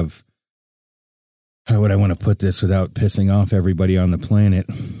to have, how would I want to put this without pissing off everybody on the planet?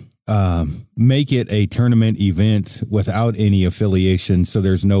 Make it a tournament event without any affiliation. So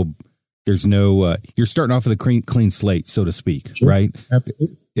there's no, you're starting off with a clean slate, so to speak, sure. Right?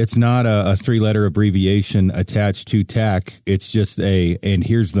 Absolutely. It's not a 3-letter abbreviation attached to TAC. It's just and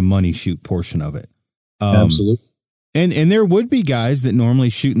here's the money shoot portion of it. Absolutely. And there would be guys that normally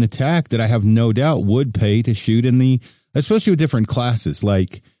shoot in the TAC that I have no doubt would pay to shoot in especially with different classes.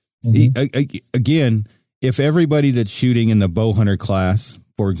 Like, again, if everybody that's shooting in the bow hunter class,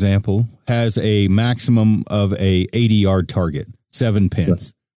 for example, has a maximum of a 80-yard target, 7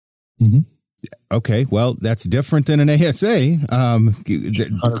 pins. Mm-hmm. Okay, well, that's different than an ASA,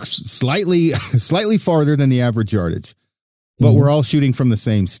 slightly farther than the average yardage, but we're all shooting from the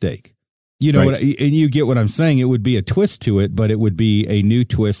same stake. Right. And you get what I'm saying. It would be a twist to it, but it would be a new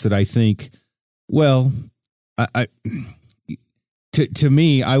twist that I think, to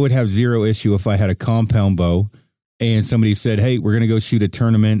me, I would have zero issue if I had a compound bow and somebody said, hey, we're going to go shoot a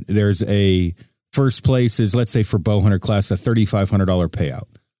tournament. There's a first place is, let's say for bow hunter class, a $3,500 payout.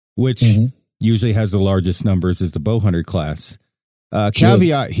 which usually has the largest numbers is the bow hunter class.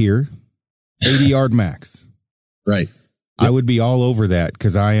 Caveat here, 80-yard max. Right. I would be all over that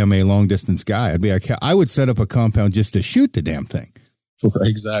because I am a long distance guy. I would set up a compound just to shoot the damn thing.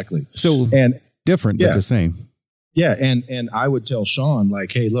 Exactly. So different, but the same. Yeah. And I would tell Sean,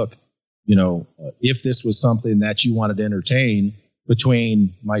 like, hey, look, if this was something that you wanted to entertain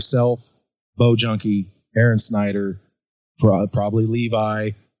between myself, Bow Junkie, Aaron Snyder, probably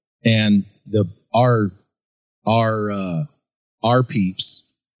Levi, and our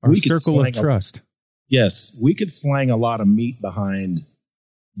peeps, our circle of trust. Yes, we could slang a lot of meat behind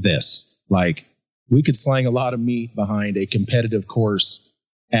this. Like, we could slang a lot of meat behind a competitive course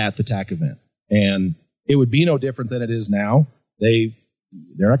at the TAC event. And it would be no different than it is now. They're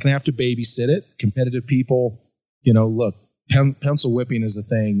not going to have to babysit it. Competitive people, look, pencil whipping is a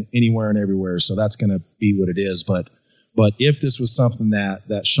thing anywhere and everywhere. So that's going to be what it is. But if this was something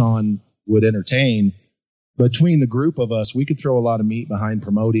that Sean would entertain, between the group of us, we could throw a lot of meat behind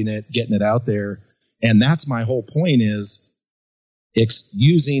promoting it, getting it out there. And that's my whole point, is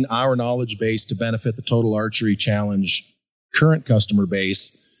using our knowledge base to benefit the Total Archery Challenge current customer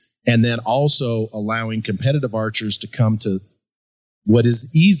base, and then also allowing competitive archers to come to what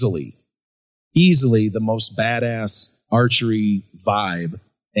is easily the most badass archery vibe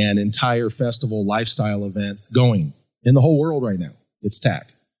and entire festival lifestyle event going in the whole world right now. It's TAC.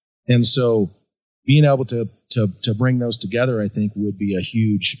 And so being able to bring those together, I think, would be a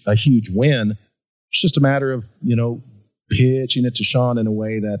huge win. It's just a matter of, pitching it to Sean in a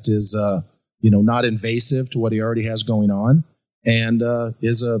way that is, not invasive to what he already has going on, and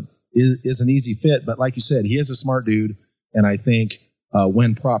is an easy fit. But like you said, he is a smart dude, and I think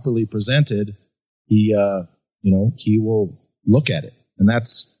when properly presented, he will look at it, and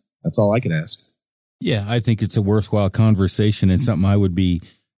that's all I can ask. Yeah, I think it's a worthwhile conversation and something I would be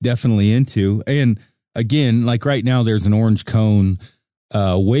definitely into. And again, like right now, there's an orange cone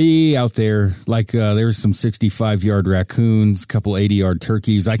way out there, like there's some 65-yard raccoons, a couple 80-yard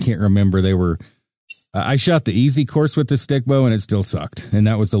turkeys. I can't remember. They were. I shot the easy course with the stick bow, and it still sucked. And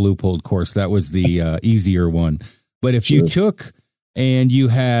that was the loophole course. That was the easier one. But if you took and you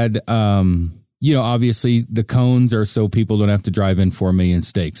had, obviously the cones are so people don't have to drive in 4 million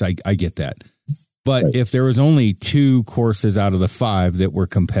stakes. I get that. But if there was only 2 courses out of the 5 that were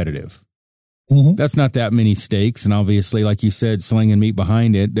competitive, that's not that many stakes. And obviously, like you said, slinging meat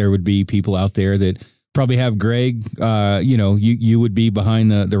behind it, there would be people out there that probably have Greg, you would be behind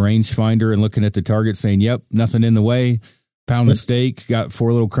the rangefinder and looking at the target saying, yep, nothing in the way, pound a steak, got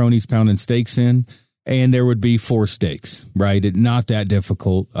 4 little cronies pounding steaks in, and there would be 4 stakes, right? Not that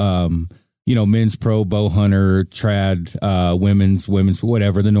difficult. Men's pro, bow hunter, trad, women's,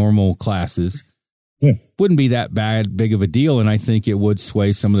 whatever, the normal classes. Yeah. Wouldn't be that big of a deal, and I think it would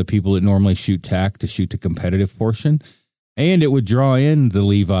sway some of the people that normally shoot TAC to shoot the competitive portion, and it would draw in the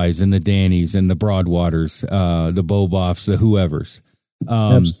Levi's and the Dannies and the Broadwaters, the Boboffs, the whoever's,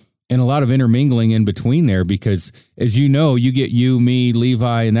 and a lot of intermingling in between there, because as you know, you get you, me,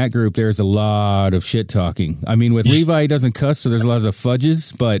 Levi, and that group, there's a lot of shit talking. I mean, with Levi, he doesn't cuss, so there's a lot of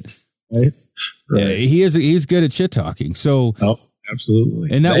fudges, but he's good at shit talking. So,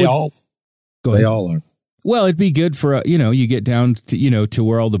 absolutely, and that They all are. Well, it'd be good for, you get down to, to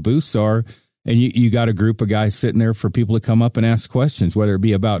where all the booths are, and you got a group of guys sitting there for people to come up and ask questions, whether it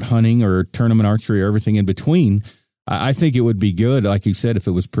be about hunting or tournament archery or everything in between. I think it would be good, like you said, if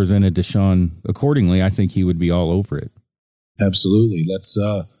it was presented to Sean accordingly. I think he would be all over it. Absolutely.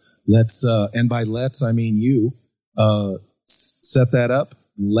 Let's and by let's, I mean you, set that up.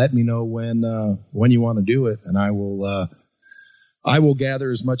 Let me know when you want to do it, and I will gather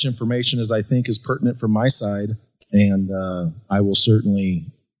as much information as I think is pertinent from my side, and I will certainly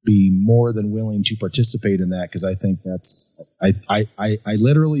be more than willing to participate in that, because I think I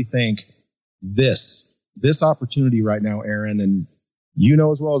literally think this opportunity right now, Aaron, and you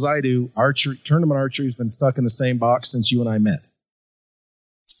know as well as I do, tournament archery has been stuck in the same box since you and I met.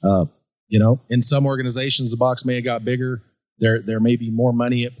 In some organizations, the box may have got bigger. There may be more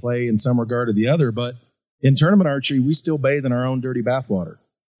money at play in some regard or the other, but in tournament archery, we still bathe in our own dirty bathwater.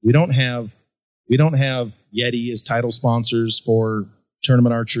 We don't have Yeti as title sponsors for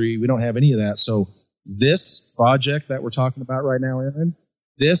tournament archery. We don't have any of that. So this project that we're talking about right now, Aaron,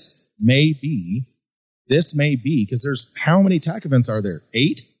 this may be, because there's, how many TAC events are there?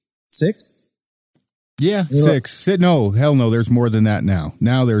 8? 6? Yeah, 6. No, hell no. There's more than that now.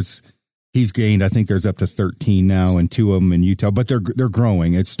 Now he's gained, I think there's up to 13 now, and 2 of them in Utah, but they're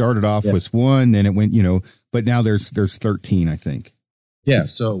growing. It started off with 1, then it went, but now there's 13, I think. Yeah.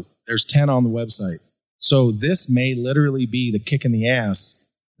 So there's 10 on the website. So this may literally be the kick in the ass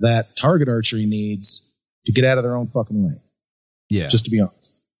that target archery needs to get out of their own fucking way. Yeah. Just to be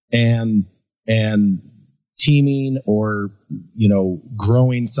honest. And teaming or,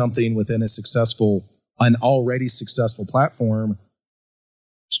 growing something within an already successful platform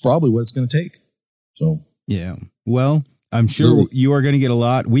is probably what it's going to take. So, yeah. Well, I'm sure you are going to get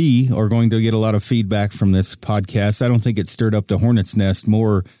we are going to get a lot of feedback from this podcast. I don't think it stirred up the hornet's nest,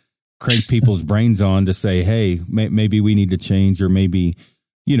 more crank people's brains on to say, hey, maybe we need to change, or maybe,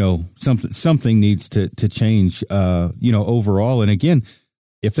 something needs to change, overall. And again,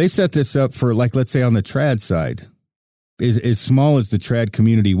 if they set this up for, like, let's say on the trad side, as small as the trad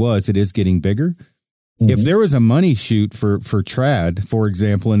community was, it is getting bigger. Mm-hmm. If there was a money shoot for trad, for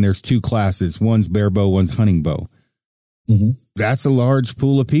example, and there's two classes, one's bare bow, one's hunting bow. Mm-hmm. That's a large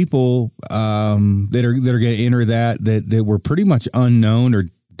pool of people that are going to enter that were pretty much unknown or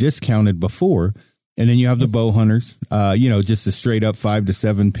discounted before. And then you have the bow hunters, just the straight up 5 to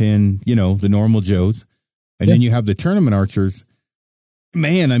 7 pin, the normal Joes. And then you have the tournament archers.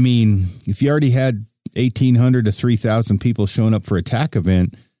 Man, I mean, if you already had 1,800 to 3,000 people showing up for a TAC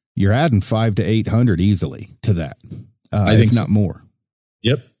event, you're adding 500 to 800 easily to that, I think if not more.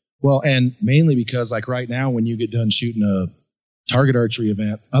 Yep. Well, and mainly because, like, right now, when you get done shooting a target archery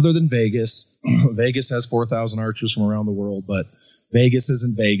event, other than Vegas, Vegas has 4,000 archers from around the world, but Vegas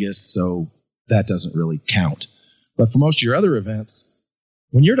isn't Vegas, so that doesn't really count. But for most of your other events,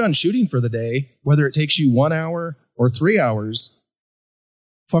 when you're done shooting for the day, whether it takes you 1 hour or 3 hours,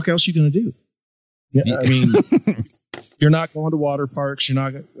 fuck else you going to do? Yeah, I mean, you're not going to water parks. You're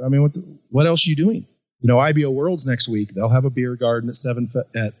not. I mean, what else are you doing? IBO Worlds next week, they'll have a beer garden at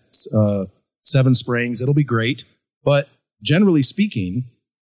Seven Springs. It'll be great. But generally speaking,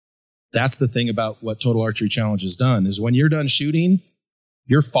 that's the thing about what Total Archery Challenge has done, is when you're done shooting,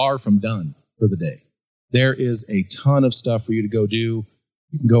 you're far from done for the day. There is a ton of stuff for you to go do.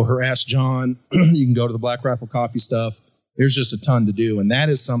 You can go harass John. You can go to the Black Rifle Coffee stuff. There's just a ton to do. And that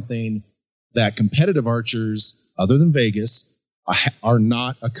is something that competitive archers, other than Vegas, are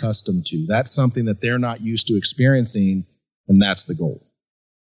not accustomed to. That's something that they're not used to experiencing, and that's the goal.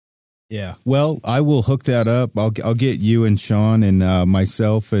 Yeah. Well, I will hook that up. I'll get you and Sean and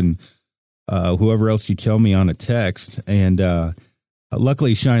myself and whoever else you tell me on a text. And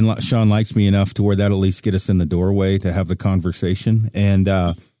luckily, Sean likes me enough to where that'll at least get us in the doorway to have the conversation. And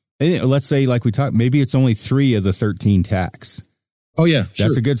let's say, like we talked, maybe it's only 3 of the 13 TACs. Oh, yeah.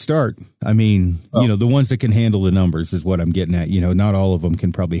 That's a good start. I mean, the ones that can handle the numbers is what I'm getting at. Not all of them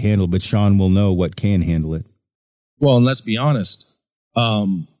can probably handle, but Sean will know what can handle it. Well, and let's be honest.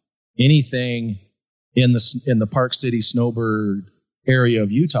 Anything in the Park City Snowbird area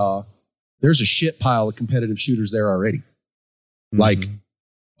of Utah, there's a shit pile of competitive shooters there already. Mm-hmm. Like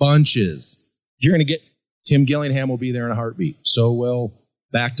bunches. You're going to get Tim Gillingham will be there in a heartbeat. So will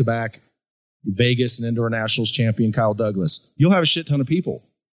back-to-back Vegas and Indoor Nationals champion Kyle Douglas. You'll have a shit ton of people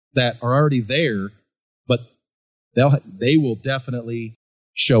that are already there, but they will definitely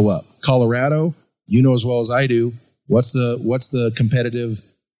show up. Colorado, as well as I do, what's the competitive,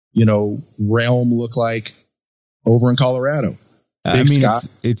 realm look like over in Colorado? I mean,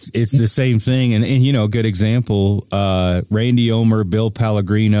 it's the same thing. And a good example, Randy Omer, Bill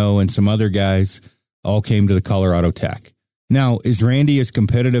Pellegrino, and some other guys all came to the Colorado TAC. Now, is Randy as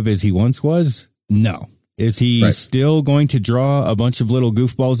competitive as he once was? No. Is he still going to draw a bunch of little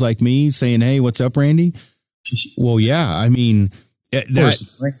goofballs like me saying, hey, what's up, Randy? Well, yeah. I mean,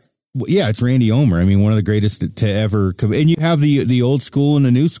 it's Randy Omer. I mean, one of the greatest to ever come. And you have the old school and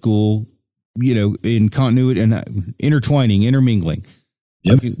the new school, in continuity and intermingling.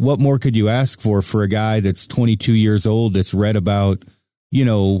 Yep. I mean, what more could you ask for a guy that's 22 years old, that's read about,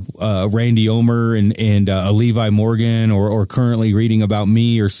 Randy Omer and Levi Morgan, or currently reading about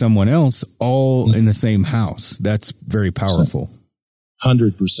me or someone else, all in the same house? That's very powerful.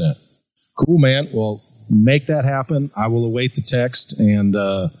 100%. Cool, man. Well, make that happen. I will await the text, and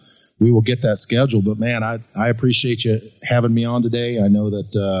we will get that scheduled. But man, I appreciate you having me on today. I know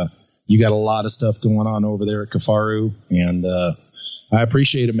that you got a lot of stuff going on over there at Kifaru, and I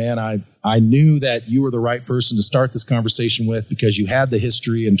appreciate it, man. I knew that you were the right person to start this conversation with, because you had the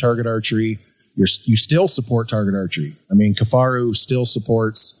history in target archery. You still support target archery. I mean, Kifaru still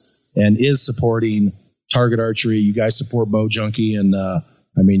supports and is supporting target archery. You guys support Bow Junkie, and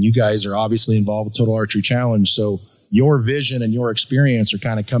you guys are obviously involved with Total Archery Challenge. So your vision and your experience are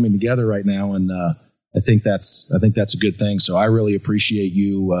kind of coming together right now, and I think that's a good thing. So I really appreciate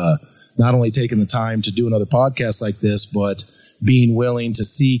you not only taking the time to do another podcast like this, but being willing to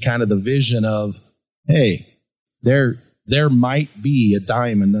see kind of the vision of, hey, there might be a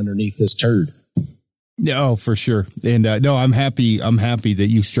diamond underneath this turd. No, for sure. And no, I'm happy that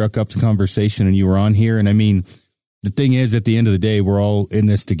you struck up the conversation and you were on here. And I mean, the thing is, at the end of the day, we're all in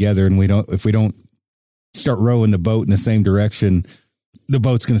this together, and if we don't start rowing the boat in the same direction, the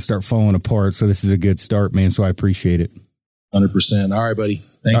boat's going to start falling apart. So this is a good start, man. So I appreciate it. 100%. All right, buddy.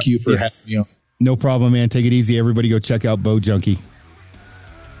 Thank you for having me on. No problem, man. Take it easy. Everybody go check out Boat Junkie.